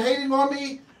though you're hating on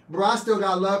me, bro, I still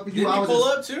got love for you. Did he pull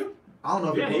up too? I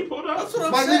don't know if he pulled up. That's what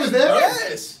Spike I'm Lee saying. was there?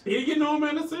 Yes. He didn't get no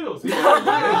man to sales.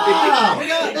 Wow. He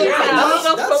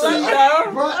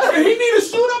need to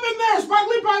shoot up in there. Spike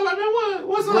Lee probably like, man,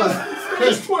 what's up?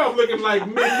 Stage 12 looking like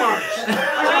mid-March.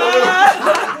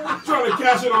 Trying to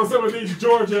cash in on some of these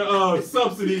Georgia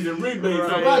subsidies and rebates.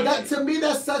 Right. To me,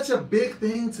 that's such a big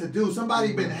thing to do.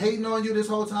 Somebody been hating on you this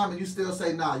whole time, and you still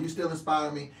say, nah, you still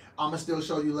inspire me. I'm going to still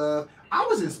show you love. I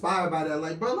was inspired by that.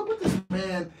 Like, bro, look what this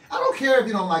man. I don't care if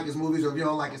you don't like his movies or if you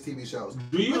don't like his TV shows.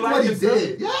 Do you look like what he his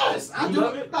did? Yes, I do.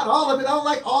 Love it? Not all of it. I don't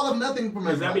like all of nothing from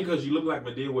his Is that life. because you look like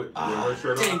Medea with her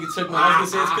shirt on? Dang, you took my. I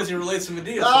was gonna say it's because he relates to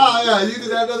Medea. Yeah, you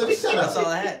did that another shut That's up.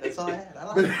 all I had. That's all I had. I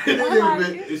like But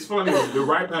it. It's funny. The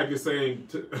right pack is saying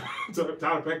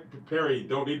Tyler Perry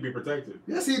don't need to be protected.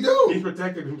 Yes, he do. He's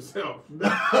protecting himself. No,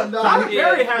 Tyler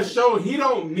Perry has shown he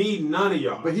don't need none of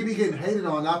y'all. but he be getting hated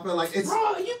on. I feel like it's.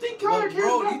 Bro, you think Tyler cares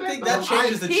Bro, about you that? think that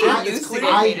changes the He chat? used It's to clear.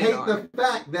 get I hated hate on. the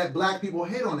fact that black people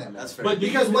hate on that man. That's fair. But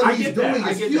Because I what he's get that. doing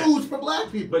I is get huge that. for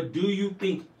black people. But do you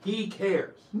think he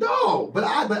cares? No, but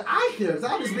I care. So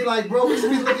I just be like, bro, we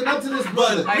should be looking up to this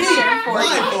brother. But I care for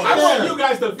I you. want you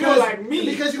guys to feel like me.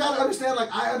 Because you gotta understand, like,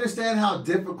 I understand how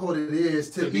difficult it is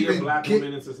to be even a black get.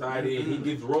 woman in society, and he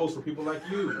gives roles for people like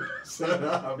you. Shut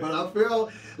up. But I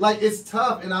feel like it's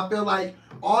tough, and I feel like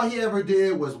all he ever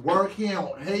did was work. He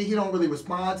don't really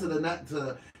respond to the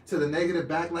negative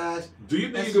backlash. Do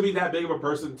you think you could be that big of a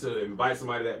person to invite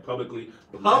somebody that publicly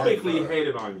Never.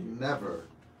 hated on you? Never.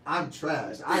 I'm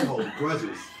trash. I hold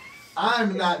grudges.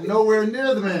 I'm not nowhere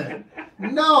near the man.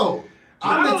 No.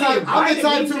 I'm the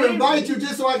type to invite you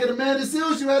just so I can Amanda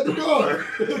Seals you at the door.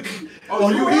 Oh,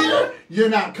 you here? You're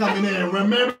not coming in.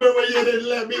 Remember when you didn't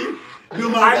let me do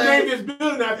my I thing? named this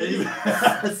building after you.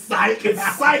 Psych.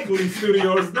 It's Cycling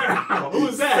Studios now.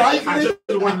 Who's that? Cycling? I just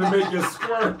wanted to make you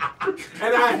squirt.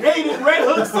 And I hated Red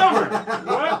Hook Summer.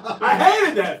 What? I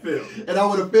hated that film. And I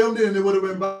would have filmed it and it would have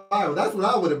been viral. That's what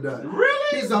I would have done.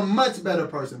 Really? He's a much better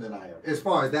person than I am, as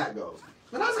far as that goes.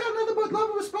 And I just got nothing but love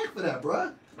and respect for that,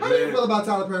 bruh. How do you Man. feel about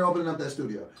Tyler Perry opening up that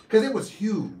studio? Because it was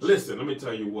huge. Listen, let me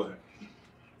tell you what.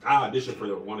 I auditioned for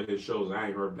one of his shows. I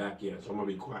ain't heard back yet, so I'm gonna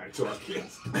be quiet until I get.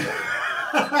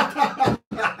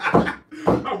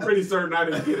 I'm pretty certain I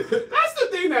didn't get it. That's the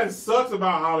thing that sucks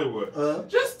about Hollywood.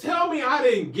 Just tell me I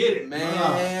didn't get it,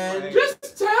 Man.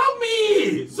 Just tell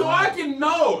me so I can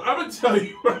know. I'm gonna tell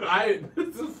you what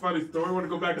this is a funny story. I want to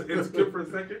go back to Insecure for a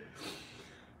second.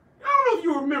 I don't know if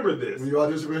you remember this. When you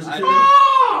auditioned for Insecure?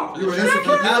 Oh, You were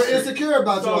insecure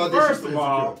about your so audition. first for of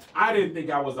all, Insecure. I didn't think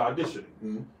I was auditioning.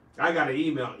 Mm-hmm. I got an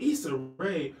email. Issa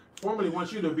Rae formally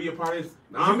wants you to be a part of this.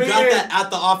 You got that at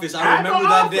the office. I remember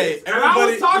that day. And I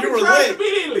was talking you were trash lit.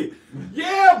 immediately.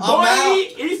 Yeah, I'm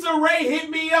boy. Issa Rae hit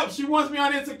me up. She wants me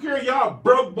on Insecure. Y'all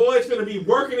broke boys finna be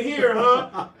working here,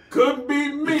 huh? Couldn't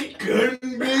be me. Couldn't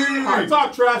be me. I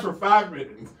talked trash for 5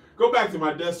 minutes. Go back to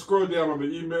my desk, scroll down on the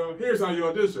email. Here's how you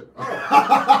audition.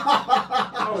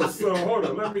 Oh, so hold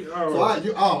on. Let me.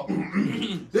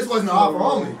 This wasn't an offer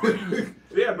only.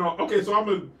 Yeah, no. Okay, so I'm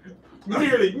a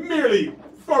merely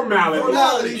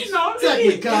formality. You know,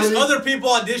 Technicality. There's other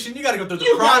people audition. You got to go through the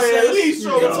you gotta process. at least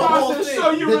show the You got whole process, thing.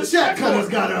 show you The check respect. cutter's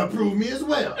got to approve me as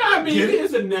well. I mean, Get it?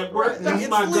 it's a network. That's It's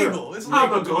my legal. girl. It's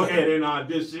I'm legal. gonna go ahead and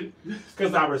audition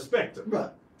because I respect her. Right.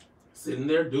 Sitting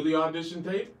there, do the audition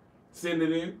tape, send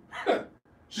it in.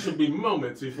 Should be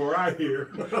moments before I hear.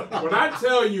 When I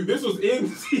tell you this was in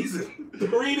season,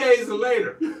 3 days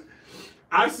later,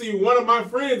 I see one of my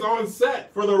friends on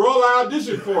set for the role I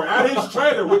auditioned for at his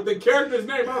trailer with the character's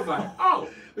name. I was like, oh,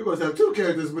 They're going to have 2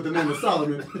 characters with the name of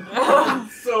Solomon.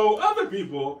 So other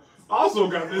people also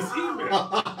got this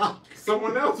email.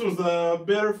 Someone else was a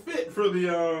better fit for the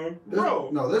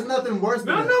role. No, there's nothing worse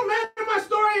than No, man, my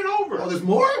story ain't over. Oh, there's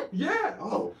more? Yeah.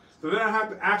 Oh. So then I had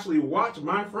to actually watch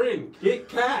my friend get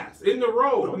cast in the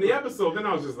role in the episode. Then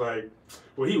I was just like,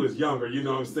 well, he was younger, you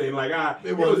know what I'm saying? Like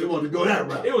They wanted to go that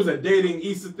route. It was a dating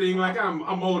Easter thing. Like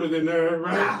I'm older than her,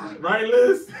 right? Right,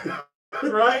 Liz?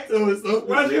 Right?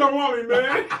 Why she don't want me,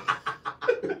 man?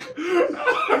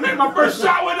 I made my first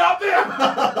shot went out there.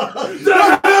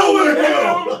 The hell with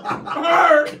him,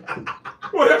 her,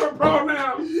 whatever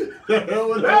pronoun.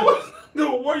 That was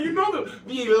you know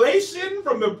the elation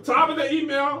from the top of the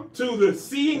email to the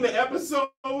seeing the episode.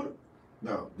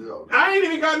 No. I ain't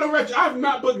even got no retro. I've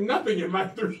not booked nothing in my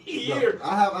 3 years.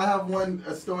 I have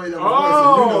a story that was worse,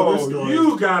 and you know this story.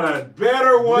 You got a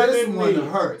better one this than one me.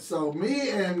 hurt. So me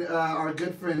and our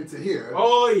good friend Tahir.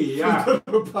 Oh yeah.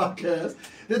 Podcast.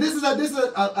 This is a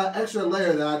extra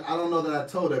layer that I don't know that I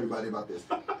told everybody about this.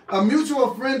 A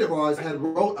mutual friend of ours had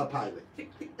wrote a pilot,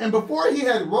 and before he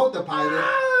had wrote the pilot,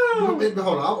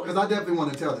 hold on, because I definitely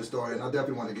want to tell this story, and I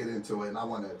definitely want to get into it, and I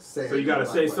want to say. So you got to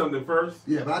say something first.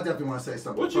 Yeah, but I definitely want to say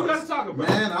something. What you got to talk about?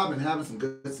 Man, I've been having some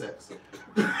good sex.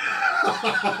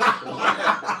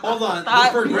 Hold on.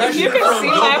 Stop. The progression You can from see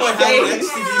Doughboy that has an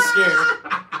face. STD scare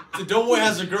to Doughboy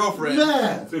has a girlfriend.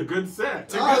 Man. It's a good set.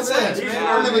 It's a good sex, man. man.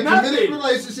 I'm in a Nothing. committed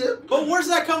relationship. But where's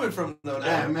that coming from, though?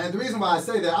 Yeah, Now? man, the reason why I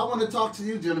say that, I want to talk to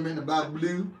you gentlemen about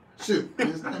Blue Chew. You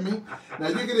understand what I mean? Now,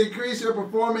 you can increase your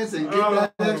performance and get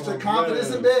that extra confidence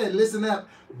in bed. Listen up,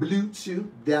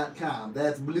 BlueChew.com.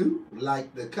 That's blue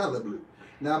like the color blue.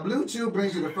 Now, Blue Chew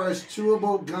brings you the first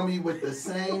chewable gummy with the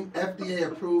same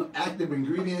FDA-approved active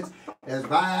ingredients as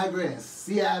Viagra and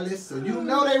Cialis, so you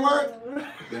know they work.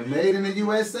 They're made in the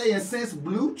USA, and since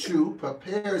Blue Chew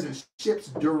prepares and ships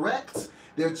direct,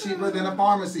 they're cheaper than a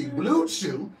pharmacy. Blue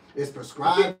Chew is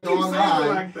prescribed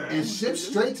online and shipped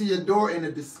straight to your door in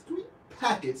a discreet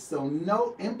package, so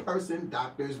no in-person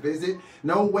doctor's visit,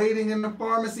 no waiting in the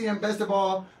pharmacy, and best of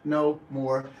all, no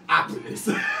more opulence.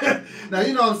 Now,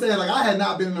 you know what I'm saying? Like, I had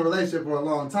not been in a relationship for a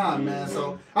long time, man,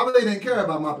 so I really didn't care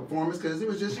about my performance because it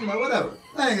was just, you know, whatever.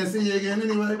 I ain't gonna see you again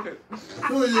anyway.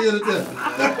 Who are you gonna tell?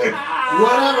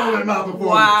 Whatever with my performance.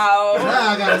 Wow. Now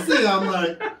I gotta see, I'm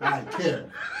like, I care.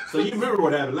 So you remember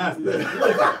what happened last night? I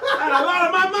had a lot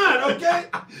on my mind, okay?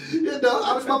 You know,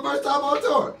 I was my first time on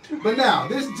tour. But now,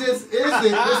 this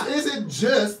isn't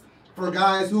just for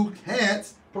guys who can't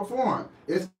perform.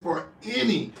 It's for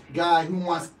any guy who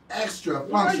wants extra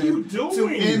function to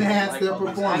enhance their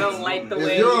performance. I don't like the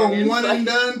way if you're you're a one and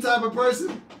done type of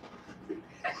person,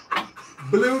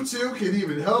 Blue Chew can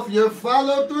even help you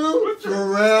follow through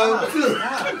for round 2.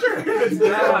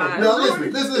 Now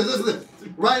listen.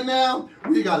 Right now,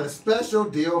 we got a special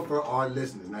deal for our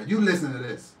listeners. Now, you listen to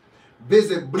this.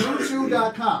 Visit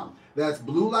BlueChew.com. That's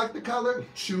blue like the color,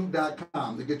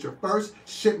 chew.com to get your first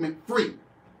shipment free.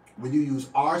 When you use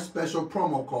our special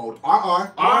promo code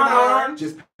RR,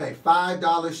 just pay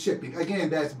 $5 shipping. Again,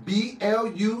 that's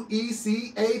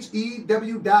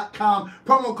BLUECHEW.com.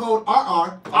 Promo code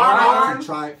RR to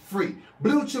try it free.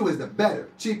 Blue Chew is the better,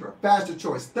 cheaper, faster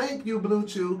choice. Thank you, Blue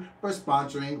Chew, for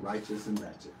sponsoring Righteous and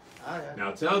Ratchet. Now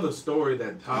tell the story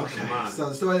that tops your mind. So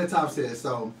the story that tops is,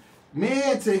 so me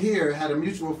and Tahir had a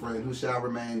mutual friend who shall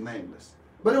remain nameless.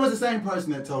 But it was the same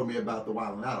person that told me about the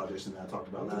Wild 'N Out audition that I talked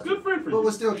about last week. Good friend for you. But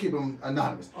we'll still keep him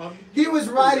anonymous. He was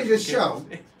writing a show,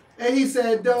 and he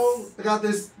said, "Doe, I got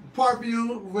this part for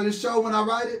you for the show when I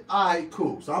write it." All right,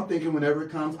 cool. So I'm thinking whenever it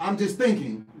comes, I'm just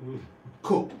thinking,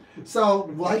 cool. So,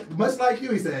 much like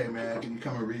you, he said, "Hey, man, can you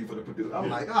come and read for the producer?" I'm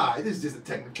like, all right, this is just a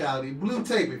technicality. Blue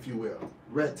tape, if you will.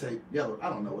 Red tape, yellow. I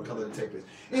don't know what color the tape is.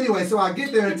 Anyway, so I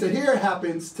get there, and Tahir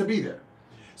happens to be there.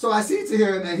 So I see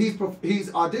Tahir, and he's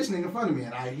auditioning in front of me,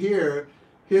 and I hear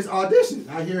his audition.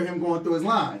 I hear him going through his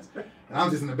lines. And I'm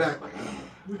just in the back like,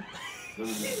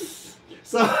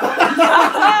 So,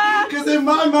 because in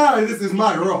my mind, this is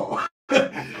my role.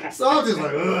 So I'm just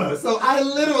like, ugh. So I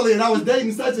literally, and I was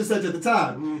dating such and such at the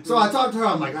time. So I talked to her,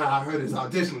 I'm like, I heard his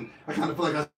audition. I kind of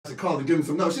feel like I should call and give him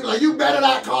some notes. She's like, you better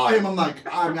not call him. I'm like,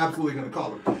 I'm absolutely going to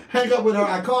call him. Hang up with her,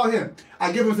 I call him.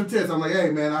 I give him some tips. I'm like,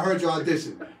 hey man, I heard your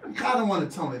audition. You kind of want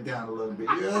to tone it down a little bit.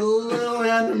 You're a little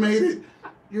animated.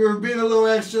 You're being a little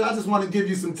extra. I just want to give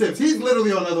you some tips. He's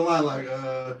literally on the other line like,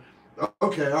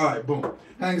 okay, all right, boom.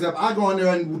 Hangs up. I go in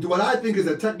there and do what I think is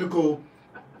a technical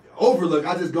overlook.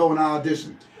 I just go and I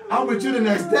audition. I'm with you the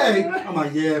next day. I'm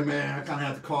like, yeah, man, I kind of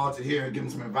have to call to here and give him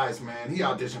some advice, man. He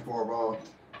auditioned for a role.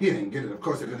 He didn't get it. Of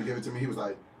course, they're going to give it to me. He was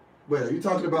like, wait, are you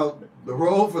talking about the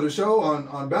role for the show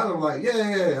on Battle? I'm like,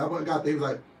 yeah. I got there. He was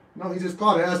like, No, he just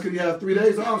called and asked could he have 3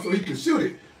 days off so he could shoot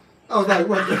it. I was like,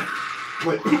 what the?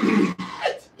 Wait.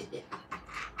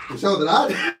 The show that I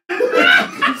did.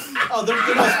 Oh, there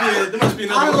must be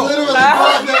another I role.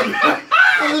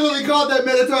 literally called that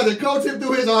man and tried to coach him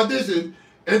through his audition,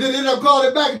 and then ended up calling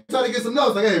him back and trying to get some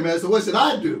notes. Like, hey man, so what should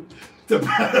I do to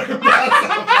better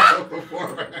myself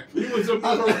performer? He was he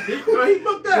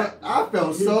booked that. I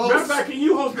felt so. Matter of fact, can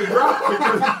you host the drop?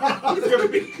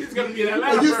 Because he's gonna be in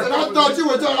Atlanta. And you said, I thought you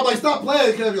were talking. I'm like, stop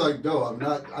playing. Can I be like, no, I'm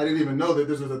not. I didn't even know that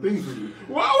this was a thing for you.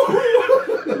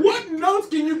 Whoa! What notes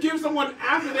can you give someone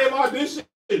after they've auditioned?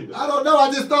 I don't know.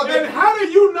 I just thought that. And how do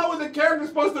you know what the character's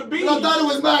supposed to be? I thought it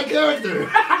was my character.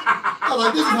 I was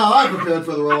like, this is how I prepared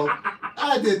for the role.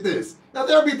 I did this. Now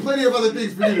there'll be plenty of other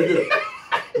things for you to do.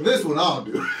 This one I'll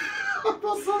do. I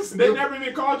felt so stupid. They never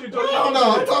even called you. I don't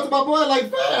know. I talked to my boy like,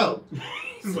 fam.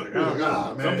 He's like, oh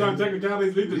god, man. Sometimes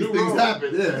technicalities lead to These new things roles.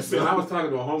 happen. Yeah. So I was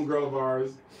talking to a homegirl of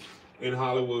ours in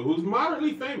Hollywood who's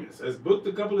moderately famous, has booked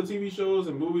a couple of TV shows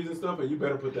and movies and stuff, and you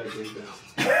better put that thing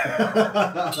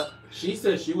down. She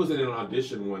said she was in an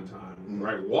audition one time,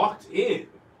 right? Walked in,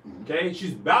 okay?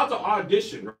 She's about to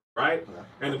audition, right?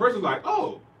 And the person's like,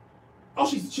 oh,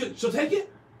 she'll take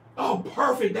it? Oh,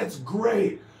 perfect, that's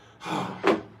great.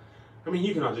 I mean,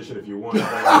 you can audition if you want. We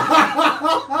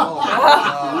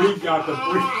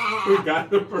got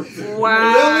the person. Wow.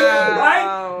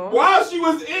 Right? While she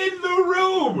was in the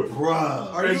room.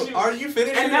 Bruh. Are you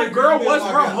finished? And that girl was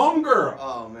her homegirl.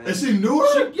 Oh man. And she knew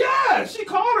her? She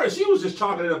called her. She was just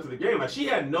chalking it up to the game. Like, she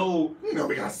had no... You know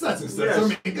we got such and such. Yes. I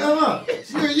mean, come on.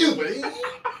 Sure you,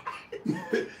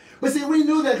 but... But see, we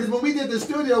knew that because when we did the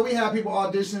studio, we had people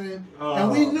auditioning,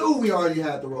 and we knew we already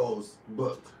had the roles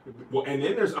booked. Well, and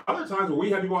then there's other times where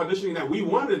we had people auditioning that we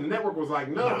wanted, and the network was like,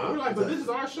 no. We're like, but this is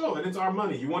our show, and it's our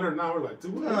money. You want it or not? We're like,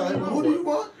 Who do you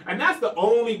want? And that's the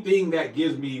only thing that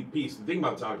gives me peace. The thing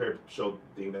about the Tyler Perry show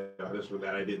thing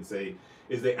that I didn't say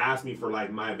is they asked me for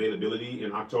like my availability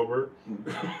in October.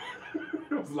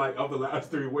 It was like of the last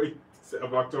 3 weeks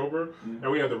of October,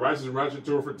 and we have the Righteous and Ratchet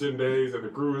tour for 10 days and the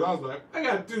cruise. I was like, I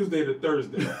got Tuesday to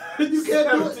Thursday. You can't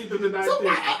do it. 17th to the 19th. So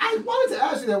I wanted to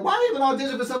ask you that. Why even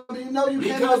audition for something you know you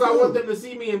can't do? Because I want them to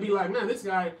see me and be like, man, this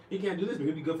guy, he can't do this, but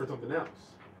he'd be good for something else.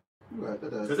 Right,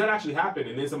 that does. Because that actually happened,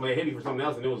 and then somebody hit me for something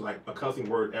else, and it was like a cussing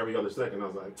word every other second. I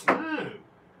was like, man.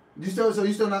 So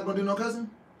you still not gonna do no cousin?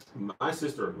 My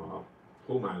sister-in-law,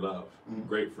 whom I love,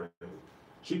 great friend,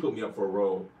 she put me up for a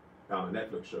role on a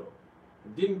Netflix show.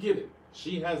 Didn't get it.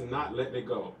 She has not let it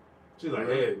go. She's like,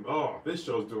 hey, this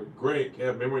show's doing great.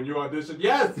 Kev, remember when you auditioned?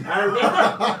 Yes, I remember.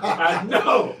 I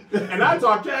know. And I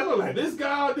talked to her like, this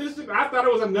guy auditioned. I thought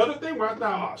it was another thing where I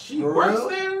thought, she works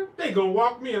there? They gonna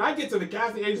walk me. And I get to the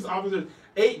casting agent's office, there's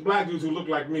 8 black dudes who look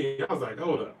like me. I was like,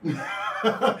 hold up.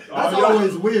 That's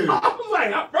always weird. I was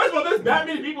like, first of all, there's that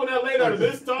many people in LA that are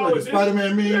this tall. Like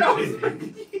Spider-Man meme.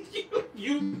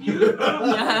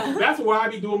 That's why I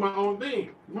be doing my own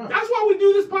thing. Right. That's why we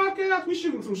do this podcast. We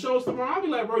shooting some shows tomorrow. I'll be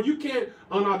like, bro, you can't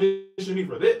unaudition me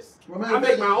for this. Well, man, I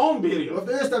make my own video. Well, if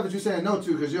there's stuff that you're saying no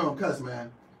to because you don't cuss,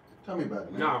 man, tell me about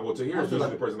it, man. Nah, well, Tahir's usually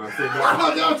the person I say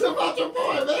no. Don't tell about your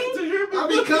boy, man. I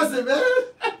be cussing, man.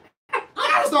 I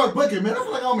gotta start booking, man. I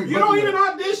feel like I'm You don't even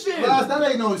audition. Guys, that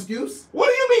ain't no excuse. What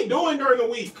do you be doing during the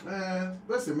week? Man,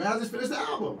 listen, man, I just finished the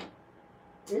album.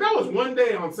 That was one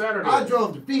day on Saturday. I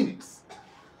drove to Phoenix.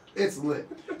 It's lit.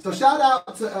 So shout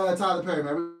out to Tyler Perry,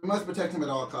 man. We must protect him at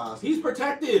all costs. He's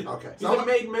protected. Okay. He's a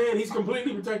made man. He's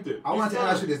completely protected. I want to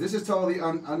ask you this. This is totally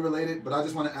unrelated, but I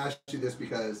just want to ask you this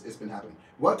because it's been happening.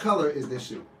 What color is this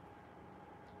shoe?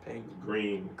 Pink,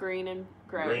 green. Green and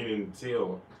gray. Green and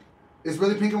teal. It's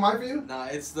really pink and white for you? Nah,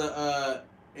 it's the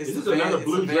Is this another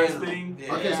blue dress thing?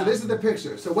 Yeah. Okay, so this is the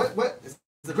picture. So what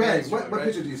Greg, what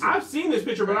picture do you see? I've seen this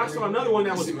picture, but I saw another one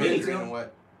that was pink.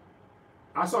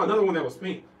 I saw another one that was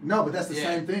pink. No, but that's the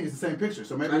same thing. It's the same picture.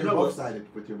 So maybe you're both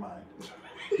sided with your mind.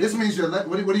 This means you're left.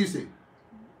 What do you see?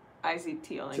 I see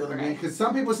teal and gray. Because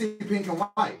some people see pink and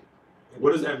white.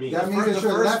 What does that mean? That means that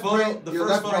your left brain. The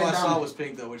first photo I saw was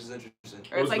pink, though, which is interesting.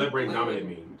 What does left brain dominant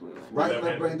mean? Right,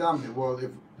 left brain dominant. Well,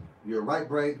 if your right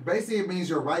brain, basically it means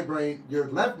your right brain, your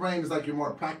left brain is like your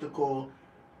more practical,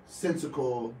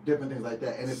 sensical, different things like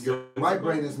that. And if your right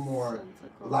brain is more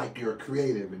like you're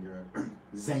creative and you're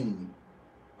zany.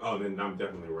 Oh, then I'm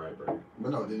definitely right, bro.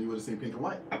 But no, then you would have seen pink and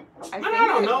white. I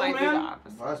don't know, man.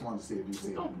 I just wanted to see if you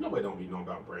see it. Nobody don't be knowing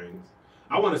about brains.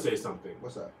 I want to say something.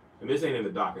 What's up? And this ain't in the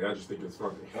docket. I just think it's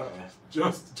funny. Uh-oh.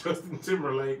 Justin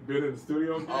Timberlake been in the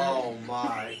studio. Oh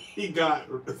my! He got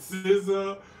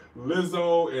SZA,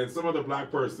 Lizzo, and some other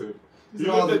black person He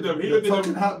looked at them. He looked at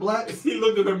token them. hot blacks. He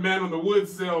looked at the man on the wood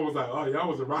cell and was like, "Oh, y'all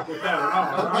wasn't rocking with that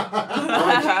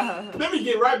at all." Let me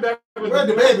get right back. Where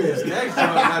the baby is? Next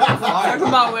time, I'm Talking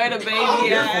about where the baby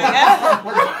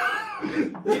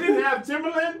He didn't have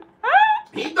Timberland.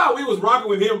 He thought we was rocking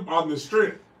with him on the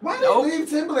strip. Why did he leave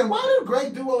Timberland? Why do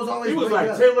great duos always He was break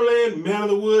like up? Timberland, Man of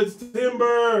the Woods,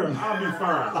 Timber. I'll be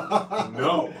fine.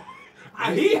 No.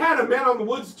 He had a Man of the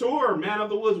Woods tour, Man of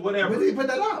the Woods, whatever. When did he put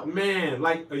that out? Man,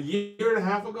 like a year and a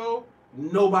half ago,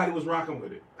 nobody was rocking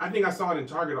with it. I think I saw it in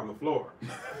Target on the floor.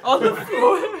 On the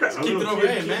floor. Keep it over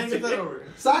here, man. Get that over here.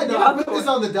 Side note, I put this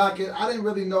on the docket. I didn't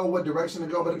really know what direction to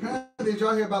go, but apparently, did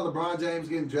y'all hear about LeBron James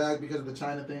getting dragged because of the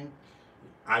China thing?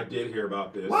 I did hear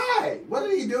about this. Why? What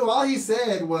did he do? All he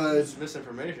said was, It's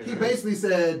misinformation. he right? basically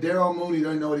said Daryl Mooney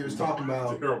didn't know what he was talking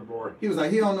about. Terrible boy. He was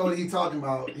like, he don't know what he's talking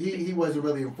about. He wasn't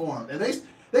really informed. And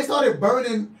they started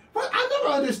burning. But I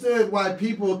never understood why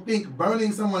people think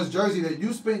burning someone's jersey that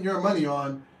you spent your money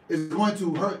on is going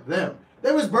to hurt them.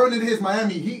 They was burning his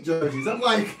Miami Heat jerseys. I'm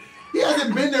like, he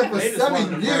hasn't been there for They just wanted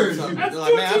 7 to years. burn something. You- They're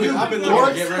like, man, I've been looking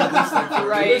to get rid of this thing for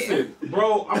Right. Listen,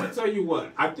 bro, I'm gonna tell you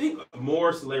what. I think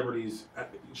more celebrities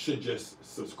should just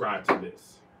subscribe to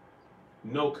this.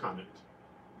 No comment.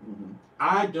 Mhm.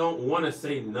 I don't want to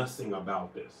say nothing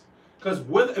about this. Because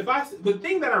the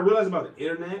thing that I realize about the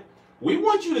internet, we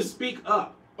want you to speak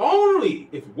up only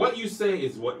if what you say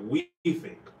is what we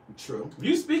think. True. If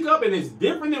you speak up and it's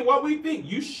different than what we think,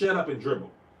 you shut up and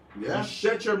dribble. Yeah. You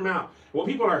shut your mouth. What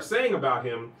people are saying about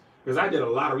him, because I did a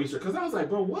lot of research, because I was like,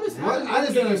 bro, what is What? happening I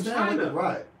just in understand. China?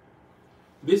 Right.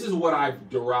 This is what I've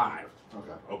derived.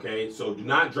 Okay. Okay, so do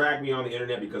not drag me on the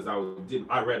internet because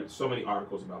I read so many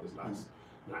articles about this last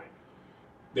night.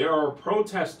 There are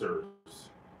protesters,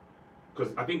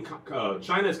 because I think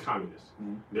China is communist.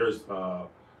 Mhm. There's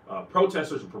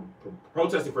protesters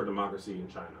protesting for democracy in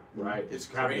China, right? It's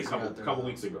happened crazy out there, couple though.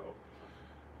 weeks ago.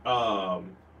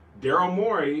 Daryl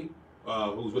Morey,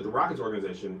 who's with the Rockets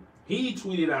organization, he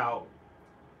tweeted out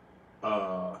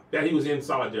that he was in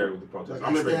solidarity with the protesters. Like,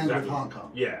 I remember stand with exactly. Hong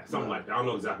Kong. Yeah, something Right. like that. I don't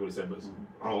know exactly what he said, but it's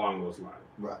along those lines.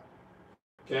 Right.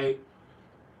 Okay.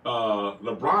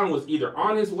 LeBron was either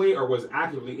on his way or was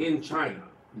actively in China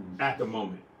at the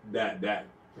moment that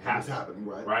It's happened. happening,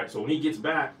 right? Right. So when he gets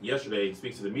back yesterday, he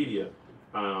speaks to the media,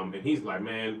 and he's like,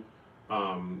 "Man,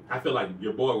 I feel like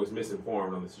your boy was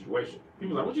misinformed on the situation."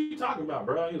 People were like, "What you talking about,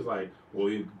 bro?" He was like,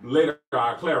 "Well, later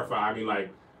I'll clarify. I mean, like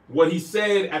what he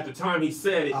said at the time he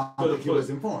said it. I think he was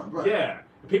informed, right? Yeah.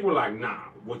 People were like, "Nah.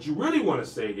 What you really want to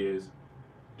say is,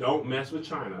 don't mess with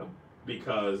China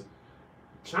because."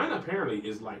 China apparently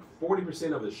is like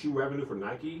 40% of the shoe revenue for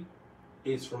Nike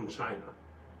is from China.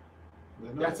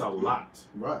 That's a lot.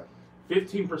 Right.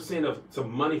 15% of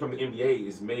some money from the NBA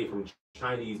is made from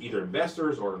Chinese either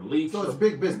investors or leagues. So it's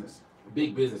big business.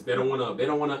 Big business. They don't want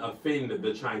to offend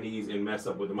the Chinese and mess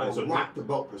up with the money. Or So rock the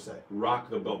boat per se. rock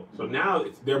the boat. So now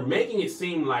they're making it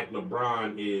seem like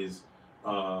LeBron is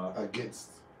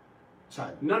Against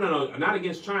China. No, not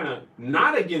against China.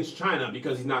 Not against China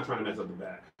because he's not trying to mess up the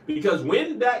bag. Because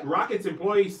when that Rockets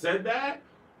employee said that,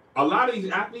 a lot of these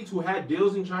athletes who had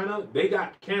deals in China, they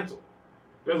got canceled.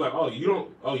 They're like, you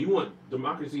want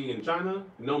democracy in China?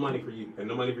 No money for you, and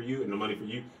no money for you, and no money for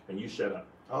you, and you shut up.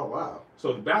 Oh, wow.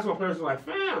 So the basketball players are like,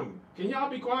 fam, can y'all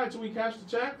be quiet till we cash the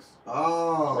checks?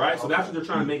 Oh. Right? So okay. that's what they're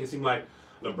trying to make it seem like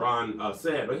LeBron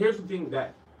said. But here's the thing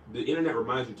that the internet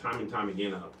reminds you time and time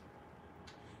again of.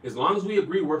 As long as we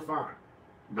agree, we're fine.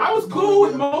 I was cool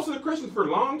with most of the Christians for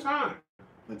a long time.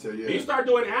 Until You start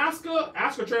doing ask a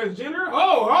transgender?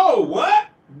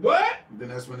 What? Then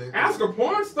that's when they Ask a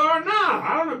porn star? Nah,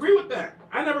 I don't agree with that.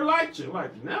 I never liked you.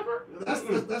 Like, never? That's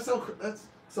so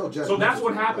judgmental. So that's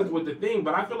what happens with the thing.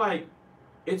 But I feel like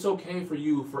it's okay for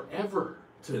you forever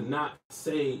to not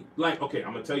say, like, okay,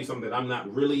 I'm going to tell you something that I'm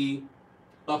not really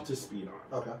up to speed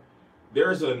on. Okay.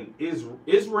 There's an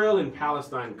Israel and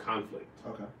Palestine conflict.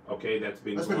 Okay. Okay, that's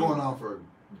been That's been going on for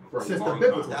a since the long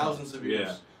biblical time. Thousands of years.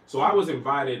 Yeah. So I was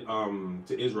invited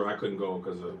to Israel. I couldn't go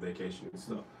because of vacation and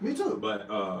stuff. Me too. But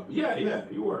yeah,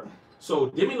 you were. So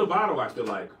Demi Lovato, I feel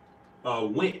like,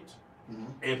 went,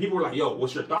 and people were like, "Yo,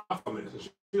 what's your thoughts on this?" And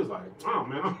she was like, "Oh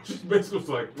man, I'm just basically was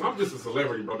like, I'm just a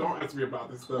celebrity, bro. Don't ask me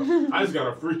about this stuff. I just got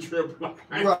a free trip. Like,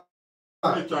 I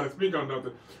ain't trying to speak on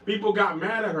nothing." People got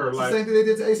mad at her, It's like, the same thing they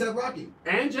did to A$AP Rocky.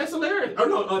 and Jess Hilarious. Oh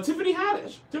no, Tiffany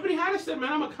Haddish. Tiffany Haddish said,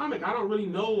 "Man, I'm a comic. I don't really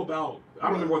know about. I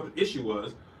don't remember what the issue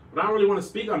was." But I don't really want to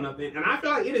speak on nothing. And I feel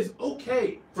like it is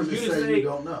okay for you to say, you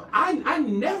don't know. I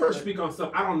never speak on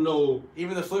stuff I don't know.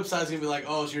 Even the flip side's gonna be like,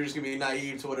 oh, so you're just gonna be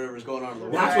naive to whatever's going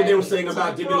on. That's what they were saying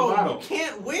about Demi bro, Lovato. You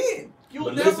can't win. You'll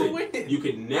But never listen, win. you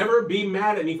can never be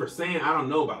mad at me for saying I don't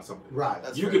know about something. Right.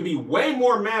 That's You fair. can be way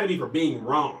more mad at me for being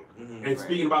wrong and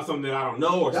speaking about something that I don't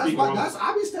know or That's speaking why. wrong.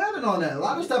 I be standing on that. A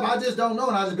lot of stuff I just don't know,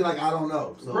 and I just be like, I don't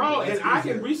know. So, Bro, and I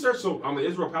easier. can research on the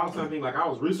Israel-Palestine thing. Like I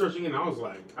was researching it, and I was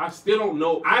like, I still don't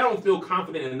know. I don't feel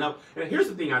confident enough. And here's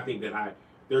the thing: I think that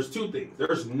there's two things.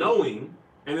 There's knowing,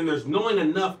 and then there's knowing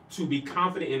enough to be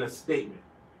confident in a statement.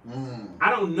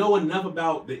 I don't know enough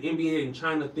about the NBA and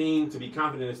China thing to be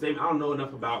confident in a statement. I don't know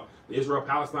enough about the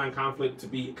Israel-Palestine conflict to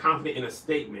be confident in a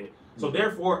statement. So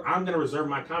therefore, I'm gonna reserve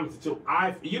my comments until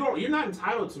you're not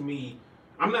entitled to me.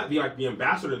 I'm not the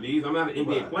ambassador of these. I'm not an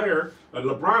NBA player.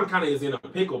 LeBron kind of is in a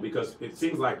pickle because it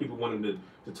seems like people want him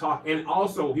to talk, and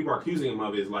also people are accusing him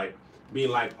of is like being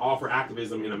like all for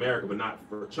activism in America, but not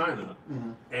for China.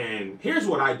 And here's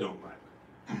what I don't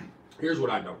like. Here's what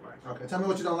I don't like. Okay, tell me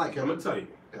what you don't like, I'm Kevin. gonna tell you.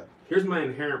 Okay. Here's my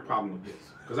inherent problem with this,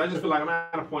 because I just feel like I'm at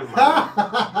a point in my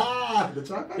life. The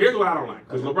trifecta? Here's what I don't like,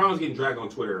 because LeBron's getting dragged on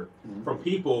Twitter from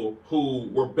people who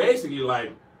were basically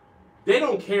like, they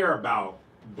don't care about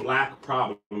black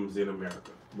problems in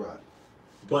America, Right.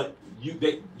 but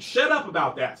they shut up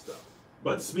about that stuff,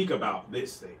 but speak about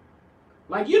this thing.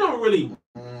 Like you don't really,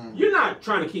 you're not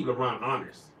trying to keep LeBron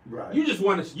honest. Right. You just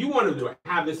want to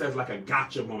have this as like a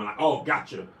gotcha moment, like, oh,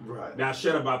 gotcha. Right. Now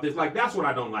shut about this. Like that's what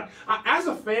I don't like. As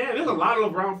a fan, there's a lot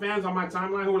of LeBron fans on my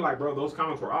timeline who are like, bro, those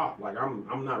comments were off. Like I'm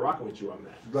not rocking with you on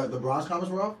that. Like LeBron's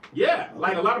comments were off? Yeah,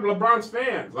 like a lot of LeBron's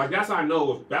fans. Like that's how I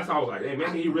know. That's how I was like, hey,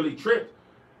 maybe he really tripped.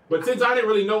 But since I didn't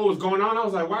really know what was going on, I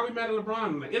was like, why are we mad at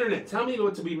LeBron? The internet, tell me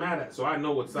what to be mad at, so I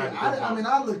know what side. Yeah, I mean,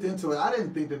 I looked into it. I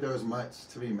didn't think that there was much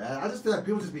to be mad. I just feel like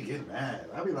people just be getting mad.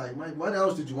 I'd be like, Mike, what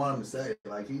else did you want him to say?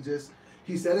 Like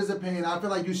he said his opinion. I feel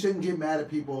like you shouldn't get mad at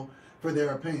people for their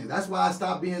opinions. That's why I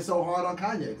stopped being so hard on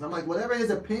Kanye. Because I'm like, whatever his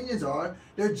opinions are,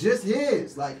 they're just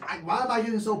his. Like, why am I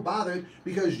getting so bothered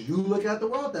because you look at the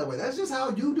world that way? That's just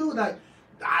how you do it. Like,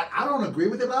 I don't agree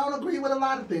with it, but I don't agree with a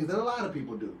lot of things that a lot of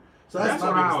people do. So that's my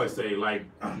what I biggest always thing. say.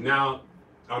 Like now,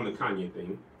 on the Kanye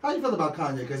thing. How you feel about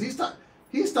Kanye? Because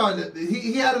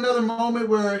he had another moment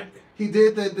where he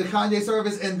did the Kanye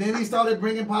service, and then he started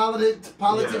bringing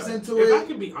politics into it. If I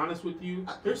can be honest with you,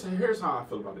 here's how I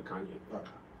feel about the Kanye thing. Okay.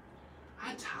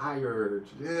 I'm tired.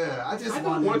 Yeah, I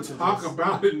don't want to talk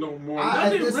about it no more.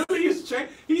 Nothing really has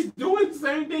changed. He's doing the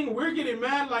same thing. We're getting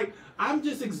mad. Like I'm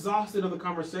just exhausted of the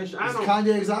conversation. Is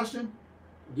Kanye exhaustion?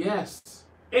 Yes,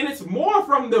 and it's more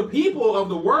from the people of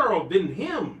the world than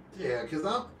him. Yeah, because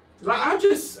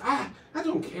I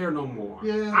don't care no more.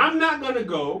 Yeah. I'm not gonna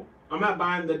go. I'm not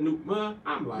buying the new.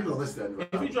 I'm like, You gonna listen to that?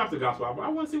 if he drops the gospel album, I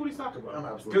want to see what he's talking I'm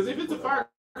about. absolutely Because if it's a fire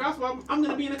gospel album, I'm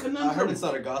gonna be in a conundrum. I heard it's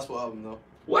not a gospel album though.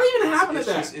 What even happened to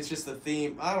that? It's just the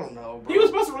theme. I don't know, bro. He was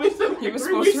supposed to release it. He was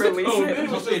 3 supposed weeks to release ago. it. Then There's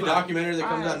was supposed to be a just like, documentary that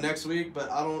comes out alright. next week,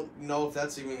 but I don't know if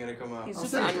that's even gonna come out. He's I'm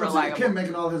just sick of unreliable. Kim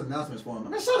making all his announcements for him. I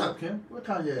mean, shut up, Kim. Where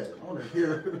Kanye at? I want to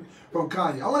hear from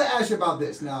Kanye. I want to ask you about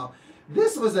this. Now,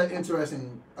 this was an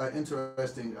interesting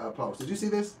post. Did you see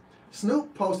this?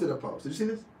 Snoop posted a post. Did you see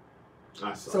this?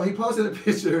 I saw So it. he posted a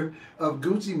picture of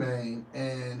Gucci Mane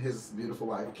and his beautiful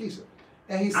wife, Keisha.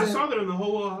 And he I said, saw them in the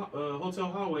whole hotel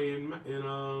hallway in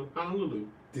Honolulu.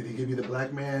 did he give you the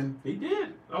black man? He did.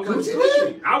 I was Gucci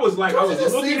like, did? I was like, I Gucci was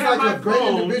just looking seems at like my a great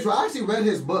phone. individual. I actually read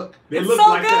his book. It It's looked so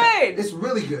like that. good. It's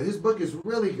really good. His book is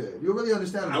really good. You'll really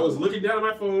understand it. I was looking down at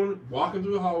my phone, walking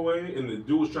through the hallway, and the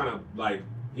dude was trying to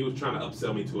he was trying to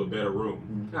upsell me to a better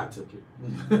room. I took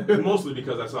it. Mostly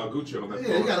because I saw Gucci on that Yeah,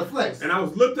 phone. you got to flex. And I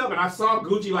was looked up and I saw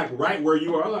Gucci like right where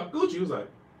you are. I was like, Gucci. He was like,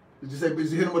 Did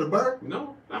you hit him with a bird?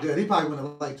 no. Yeah, he probably wouldn't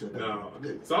have liked you. No.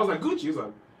 Yeah. So I was like, Gucci. He was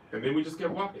like, and then we just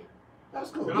kept walking.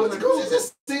 That's cool. And I was Gucci, like, Gucci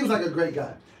just seems like a great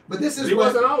guy. But this is He what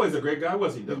wasn't always a great guy,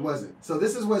 was he? Though? it wasn't. So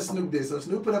this is what Snoop did. So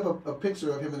Snoop put up a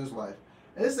picture of him and his wife.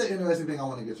 And this is an interesting thing I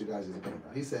want to get you guys' opinion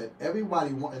on. He said,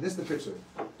 everybody wants, and this is the picture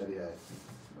that he had.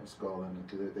 I'm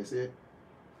scrolling. They see it?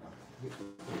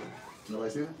 Nobody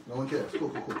see it? No one cares.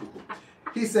 Cool.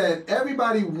 He said,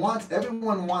 everyone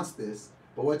wants this,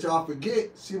 but what y'all forget,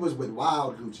 she was with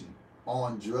wild Gucci,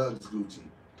 on drugs Gucci,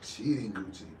 cheating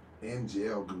Gucci, in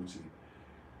jail Gucci,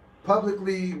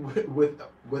 publicly with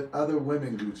other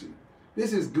women Gucci.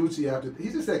 This is Gucci after, he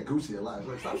just said Gucci a lot.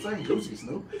 Like, stop saying Gucci,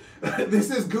 Snoop. This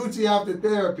is Gucci after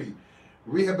therapy,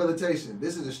 rehabilitation.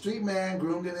 This is a street man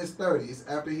groomed in his 30s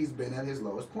after he's been at his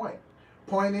lowest point.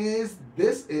 Point is,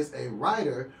 this is a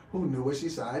writer who knew what she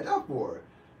signed up for.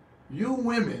 You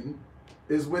women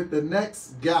is with the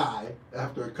next guy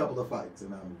after a couple of fights,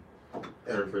 and I'm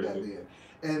editing that in.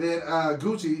 And then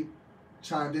Gucci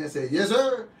chimed in and said, "Yes,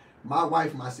 sir. My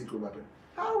wife, my secret weapon."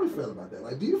 How do we feel about that?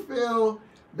 Like, do you feel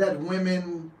that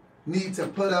women need to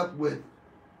put up with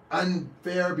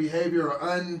unfair behavior or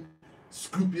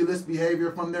scrupulous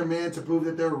behavior from their men to prove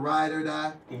that they're ride or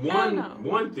die?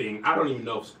 One thing, I don't even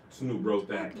know if Snoop wrote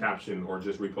that caption or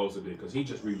just reposted it because he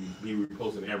just be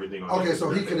reposting everything on Okay, so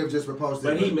he could have just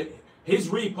reposted it. But his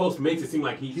repost makes it seem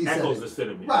like he echoes the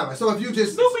sentiment. Right. So if you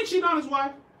just Snoopy cheat on his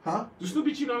wife. Huh? Do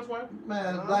Snoopy cheat on his wife?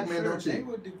 Man, black men don't cheat. They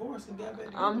were divorced and got back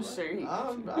together. I'm sure.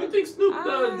 You think Snoop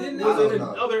was in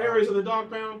other areas of the dog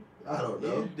pound? I don't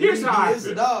know. Here's how I feel.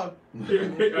 the dog.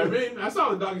 I mean, I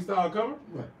saw the doggy style cover.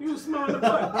 He was smelling the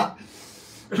butt.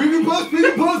 Preview pumps,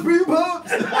 preview pumps, preview pumps.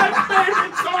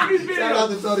 Shout out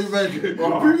to Tony Baker.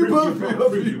 Preview pumps,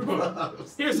 preview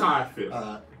pumps. Here's how I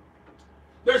feel.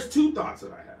 There's two thoughts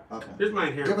that I have. Okay. Here's my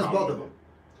inherent Give us both of them.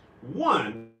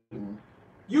 One,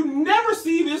 you never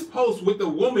see this post with the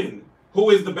woman who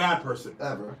is the bad person.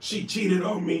 Ever. She cheated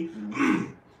on me.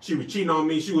 She was cheating on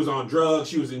me. She was on drugs.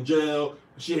 She was in jail.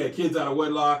 She had kids out of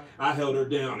wedlock. I held her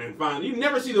down. And finally, you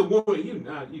never see the woman.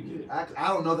 You get it. I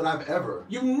don't know that I've ever.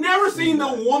 You've never seen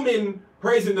the woman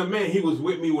praising the man. He was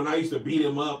with me when I used to beat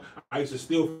him up. I used to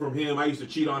steal from him. I used to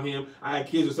cheat on him. I had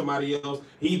kids with somebody else.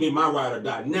 He been my ride or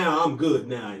die. Now I'm good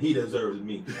now, and he deserves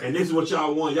me. And this is what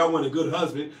y'all want. Y'all want a good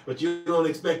husband, but you don't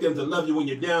expect them to love you when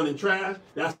you're down and trash.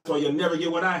 That's why you'll never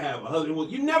get what I have, a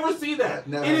husband. You never see that.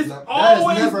 It is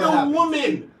always the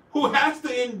woman who has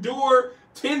to endure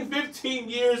 10, 15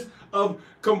 years of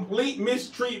complete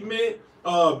mistreatment.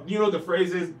 You know what the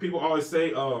phrase is? People always say,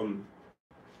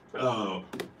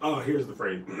 here's the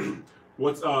phrase.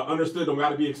 What's understood don't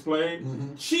gotta be explained.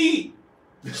 Mm-hmm. Cheat.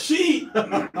 Excuse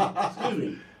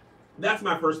me. That's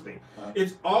my first thing.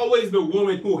 It's always the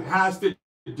woman who has to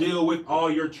deal with all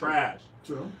your trash.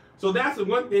 True. So that's the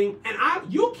one thing.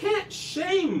 And you can't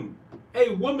shame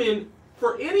a woman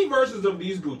for any versions of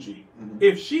these Gucci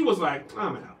if she was like,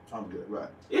 I'm out. I'm good, right.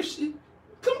 If she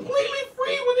completely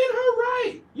free within her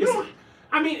right. You know,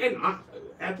 I mean, and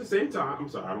at the same time, I'm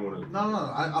sorry, I don't want to. No.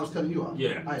 I was cutting you off.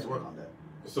 Yeah. I had to work on that.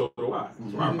 So do I.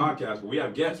 It's our podcast, but we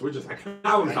have guests. We're just like,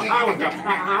 I want to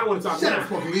talk. Shut up,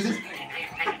 Smoking Reasons.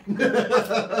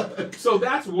 So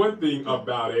that's one thing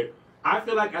about it. I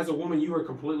feel like as a woman, you are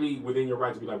completely within your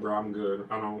right to be like, bro, I'm good.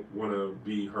 I don't want to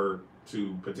be hurt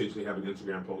to potentially have an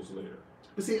Instagram post later.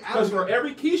 But see, because for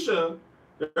every Keisha,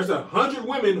 there's 100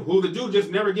 women who the dude just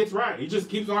never gets right. He just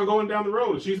keeps on going down the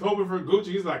road. And she's hoping for Gucci.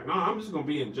 He's like, no, I'm just going to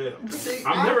be in jail.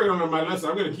 I'm never going to learn my lesson.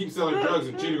 I'm going to keep selling drugs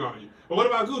and cheating on you. But what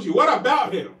about Gucci? What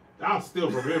about him? I'll steal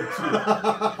from him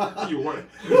too. you want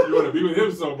to be with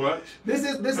him so much. This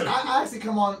I actually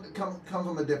come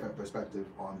from a different perspective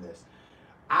on this.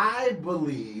 I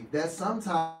believe that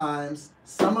sometimes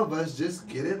some of us just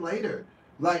get it later.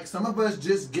 Like some of us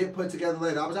just get put together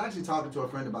later. I was actually talking to a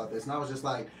friend about this, and I was just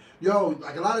like, yo,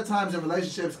 like a lot of times in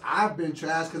relationships, I've been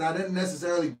trashed because I didn't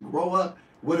necessarily grow up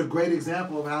with a great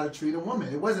example of how to treat a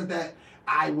woman. It wasn't that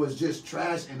I was just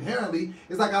trash inherently.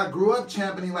 It's like I grew up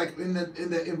championing, like in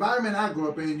the environment I grew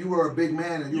up in, you were a big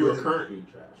man and you were currently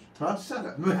trash. Huh? Shut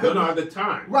up. No, at the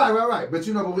time. Right. But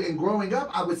you know, in growing up,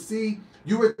 I would see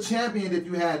you were championed if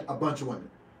you had a bunch of women.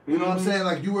 You know what I'm saying?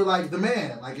 Like you were like the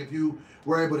man. Like if you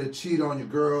were able to cheat on your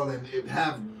girl and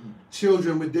have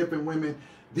children with different women.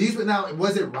 Now,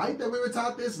 was it right that we were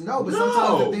taught this? No, but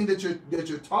sometimes the thing that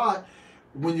you're taught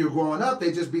when you're growing up,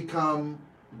 they just become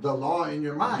the law in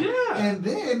your mind. Yeah. And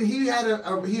then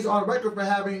he's on record for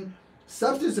having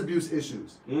substance abuse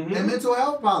issues and mental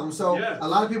health problems. So a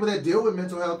lot of people that deal with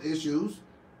mental health issues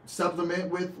supplement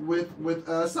with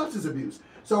substance abuse.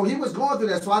 So he was going through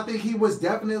that. So I think he was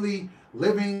definitely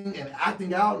living and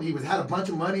acting out, and he had a bunch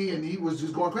of money, and he was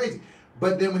just going crazy.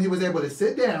 But then when he was able to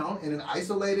sit down in an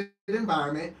isolated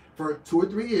environment for 2 or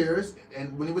 3 years,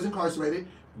 and when he was incarcerated,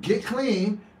 get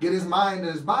clean, get his mind and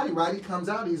his body right, he comes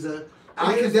out,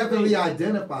 I can definitely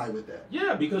identify with that.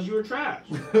 Yeah, because you were trash.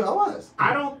 I was.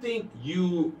 I don't think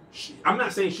I'm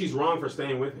not saying she's wrong for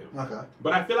staying with him. Okay.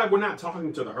 But I feel like we're not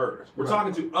talking to the herders. We're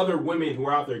talking to other women who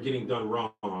are out there getting done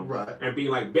wrong. Right. And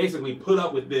being like, basically put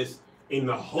up with this in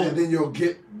the hope. And then you'll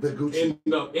get the Gucci.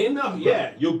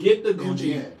 You'll get the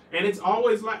Gucci. And it's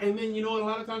always like, and then you know what a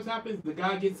lot of times happens? The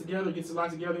guy gets a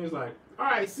lot together, and he's like, all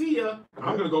right, see ya.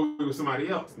 I'm gonna go with somebody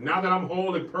else. Now that I'm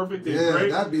whole and perfect and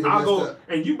great, that'd be the I'll go. up.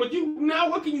 And now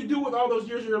what can you do with all those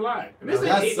years of your life? And this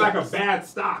ain't like a bad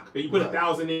stock. You put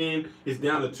 $1,000 in, it's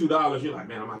down to $2. You're like,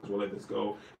 man, I might as well let this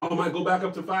go. I might go back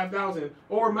up to $5,000,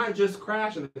 or it might just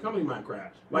crash, and the company might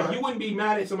crash. Like you wouldn't be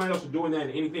mad at somebody else for doing that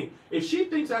in anything. If she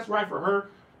thinks that's right for her,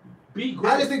 be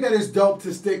great. I just think that it's dope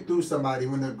to stick through somebody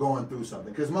when they're going through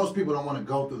something, because most people don't want to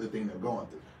go through the thing they're going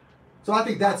through. So I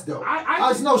think that's dope. I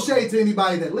There's no shade to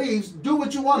anybody that leaves. Do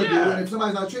what you want to do, Yeah. and if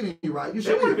somebody's not treating you right, you They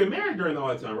should would have leave. been married during all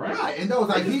that time, right? Right, and those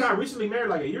like He he got recently married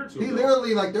like a year or two He ago.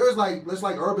 literally like there's like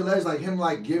urban legends like him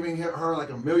like giving her like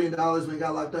 $1 million when he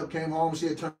got locked up, came home, she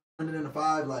had turned it into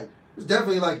 5. Like it's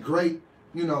definitely like great,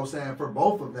 you know what I'm saying, for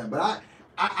both of them. But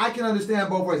I can understand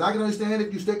both ways. I can understand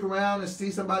if you stick around and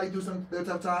see somebody through their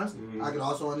tough times. Mhm. I can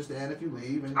also understand if you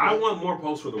leave. And I want more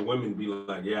posts for the women to be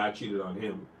like, yeah, I cheated on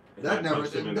him. And that I never.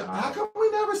 punched him in the How eye. come we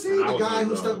never see And I the was guy like, who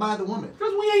no. stuck by the woman?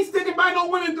 Because we ain't sticking by no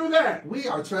women through that. We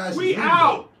are trash. We as hell.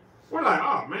 out. We're like,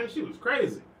 oh man, she was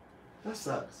crazy. That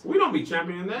sucks. We don't be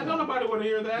championing that. No. Don't nobody want to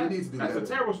hear that. We need to do That's better. a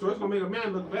terrible story. It's gonna make a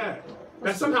man look bad.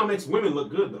 That somehow makes women look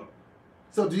good though.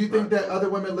 So do you think that other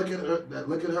women look at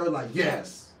her like,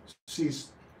 yes, she's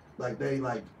like they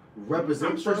like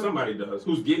represent I'm sure her? somebody does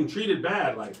who's getting treated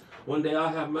bad. Like one day I'll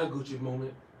have my Gucci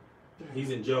moment.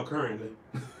 He's in jail currently.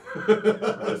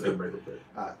 Let's take a break real quick.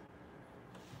 Alright.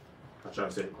 I try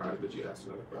to say it quiet, but you asked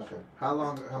another question. Okay.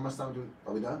 How much time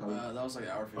are we done? Are we, That was like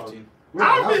an hour 15. we're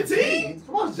at Hour 15?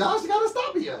 Come on, Josh, you gotta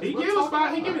stop here. He We're gave us talking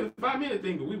 5. He about gave me the 5-minute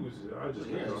thing, but I just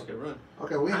Yeah, kept just talking. get run.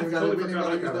 Okay, we ain't I even got totally anything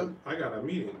forgot else to do. I got a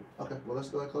meeting. Okay, well let's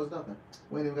go ahead and close it out then.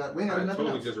 We ain't got I nothing totally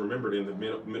else. just remembered in the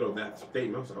middle of that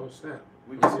statement. I was like, oh snap.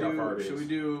 We Let's can see how far do. it Should is. we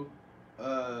do?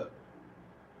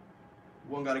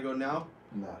 One gotta go now,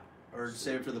 Nah. or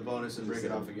save it for the bonus and break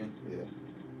it off again. Yeah.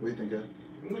 What do you think, Ed?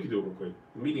 We can do it real quick.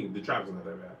 The meeting, the traffic's not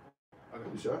that bad.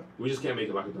 You sure? We just can't make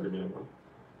it like a 30-minute one.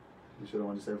 You sure don't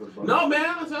want to stay for the bonus? No, man,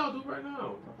 that's how I'll do it right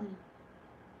now.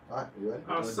 Alright, you ready?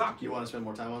 I'll sock You you. want to spend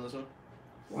more time on this one?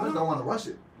 Well, I just don't want to rush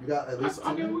it. You got at least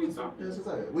Okay, 10 we minutes? can talk. Yes, it's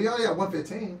all right. We already at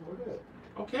 1:15. We're good.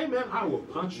 Okay, man, I will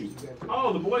punch you.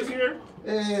 Oh, the boys here?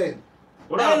 Hey,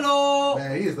 What up? Hello.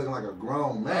 man, he is looking like a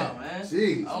grown man. Oh, man.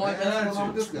 Jeez, I like man, that what's wrong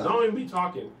with this guy? Don't even be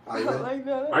talking. Are you ready? like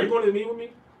that. Are you going to meet with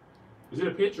me? Is it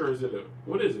a pitch or is it a,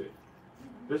 what is it?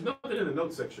 There's nothing in the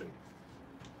notes section.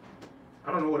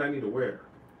 I don't know what I need to wear.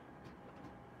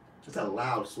 It's a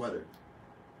loud sweater.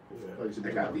 Oh, you should I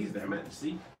do got that. these that match,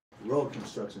 see? Road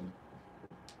construction.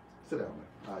 Sit down, man.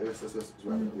 All right, let's wrap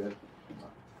it up. You ready?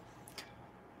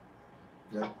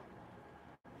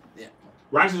 Yeah.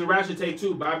 Ratchet and Ratchet take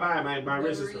 2. Bye-bye, my Never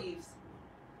racist. leaves.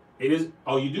 It is,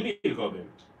 oh, you do need to go then.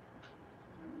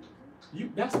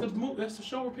 That's the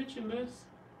show we're pitching, Liz.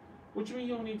 What you mean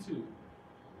you don't need to?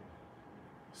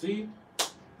 See?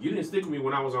 You didn't stick with me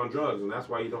when I was on drugs, and that's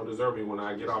why you don't deserve me when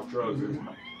I get off drugs.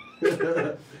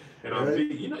 And I'm Right.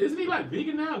 vegan. You know, isn't he like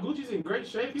vegan now? Gucci's in great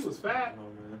shape. He was fat.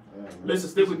 Oh man. Listen,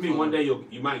 stick with me. One day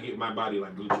you might get my body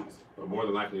like Gucci's, but more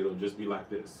than likely it'll just be like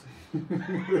this.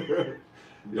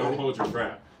 Don't hold your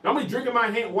breath. Don't be drinking my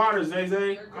hand water, Zay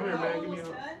Zay. Your Come here, girl man. Give me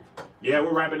almost a. done? Yeah,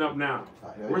 we're wrapping up now. All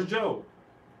right, Where's Joe?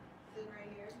 Sitting right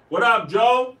here. What up,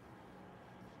 Joe?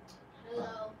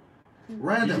 Hello. You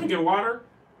Random. drinking water?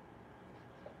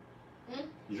 Hmm?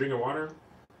 You drinking water?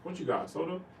 What you got?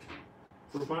 Soda?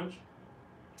 Fruit punch?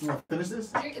 You want to finish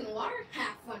this? Drinking water?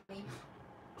 Ha, funny.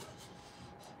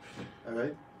 All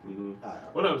right. Mm-hmm. All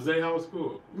right. What up, Zay? How was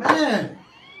school? Man,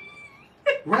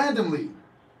 randomly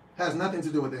has nothing to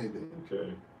do with anything.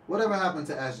 Okay. Whatever happened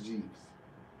to Ask Jeeves?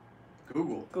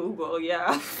 Google,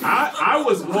 yeah. I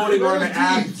was holding on to Where's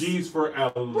Ask Jeeves? Jeeves for a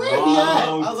Where he at?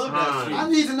 long I love Ask time. I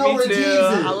need to know Me where too. Jeeves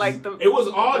is. I like the. It was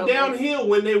all the- downhill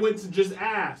when they went to just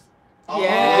Ask.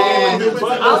 Yeah. They went to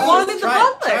I wanted the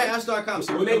try butler. ask.com.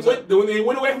 See When what they comes up.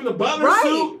 went away from the butler Right.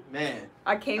 suit. Man,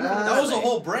 I came. that was a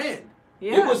whole brand.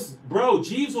 Yeah. It was, bro.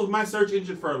 Jeeves was my search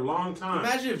engine for a long time.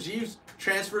 Imagine if Jeeves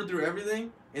transferred through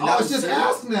everything. And Oh, that it's was just it.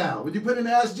 Ask now. When you put in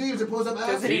Ask Jeeves, it pulls up Ask.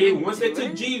 Does it See, even once they do took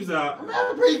it? Jeeves out, I'm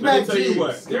gonna bring let back me tell Jeeves. you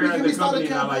what. They're at Can the we start a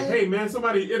company and I'm like, campaign? hey man,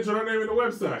 somebody enter our name in the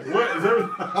website. What is everything?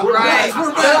 Right. We're They're back, like, guys,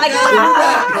 we're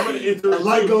ah. I'm gonna enter A it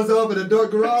light too. goes off in the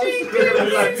dark garage.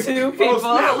 They're like, Two oh people.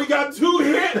 snap, we got 2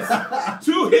 hits.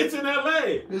 2 hits in LA.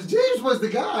 Because Jeeves was the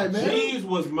guy, man. Jeeves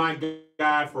was my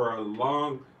guy for a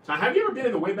long time. Have you ever been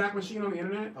in the Wayback Machine on the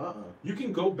internet? You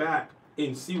can go back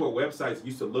and see what websites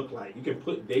used to look like. You can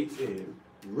put dates in.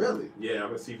 Really? Yeah, I'm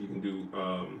gonna see if you can do.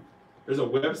 There's a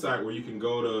website where you can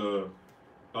go to.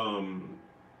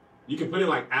 You can put in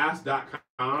like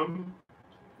ask.com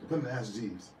Put in Ask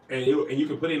Jeeves. and you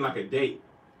can put in like a date,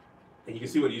 and you can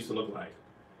see what it used to look like.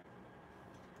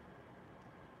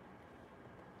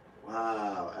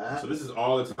 Wow. So this is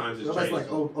all the times it's So that's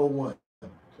changed. like 01.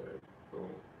 Okay, boom.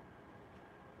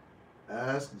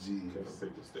 Ask Okay, Jeeves. let's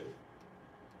take this date.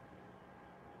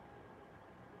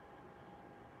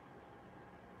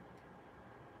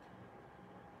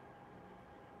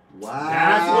 Wow.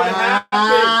 That's what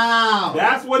happened.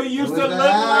 That's what it used to Look look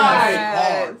at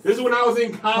that. like. Yes. This is when I was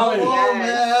in college. Come on,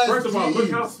 man. First of all, look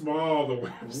Jeez. how small the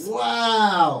website.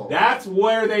 Wow. That's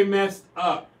where they messed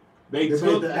up. They They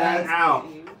took made the that ads- out.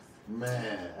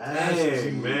 Man.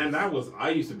 Dang, man, I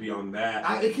used to be on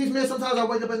that. It keeps me. Sometimes I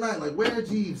wake up at night like, where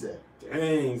Jeeves at?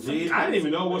 Dang, G, I didn't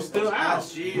even know it was still out.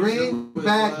 Bring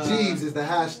back Jeeves is the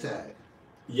hashtag.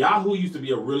 Yahoo used to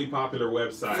be a really popular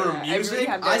website. For Yeah, music, everybody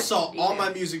had I that saw all email.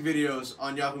 my music videos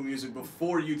on Yahoo Music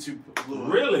before YouTube blew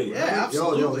up. Really? Yeah,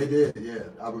 absolutely. Yo, they did. Yeah,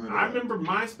 I remember. I that. remember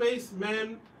MySpace,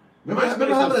 man. Remember MySpace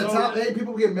having was the so top good. 8?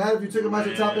 People get mad if you took them out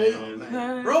your top 8.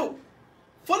 Man. Bro,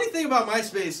 funny thing about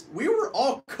MySpace, we were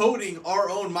all coding our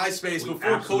own MySpace We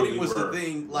before absolutely coding was were. the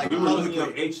thing. Like, We were looking up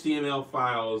publicly. HTML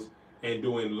files and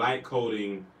doing light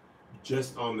coding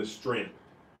just on the strength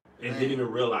and didn't even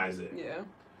realize it. Yeah.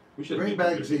 We should Bring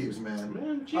back Jeeves, man.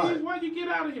 Man, Jeeves, All right. why'd you get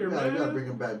out of here, Yeah, man? we gotta bring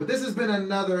him back. But this has been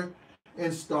another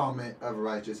installment of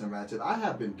Righteous and Ratchet. I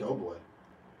have been Doughboy.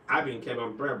 I've been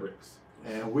Kevin Brebricks.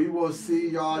 And we will see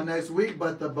y'all next week.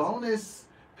 But the bonus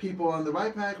people on the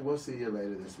right pack, we'll see you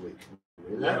later this week.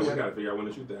 We Yeah, love we ya. gotta figure out when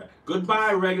to shoot that.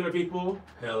 Goodbye, regular people.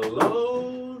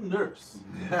 Hello, nurse.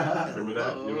 Remember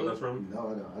that? You know what that's from? No, I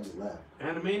don't. I just laughed.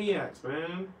 Animaniacs,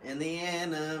 man. And the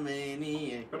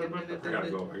Animaniac. I gotta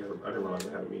go. I didn't realize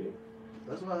I had a meeting.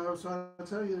 That's what I was trying to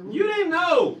tell you. You didn't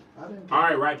know. I didn't. All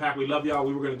right, right, Pack. We love y'all.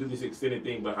 We were gonna do this extended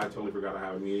thing, but I totally forgot I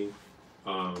have a meeting.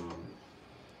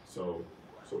 So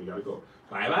we gotta go.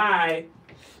 Bye bye.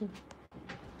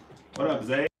 What up,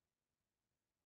 Zay?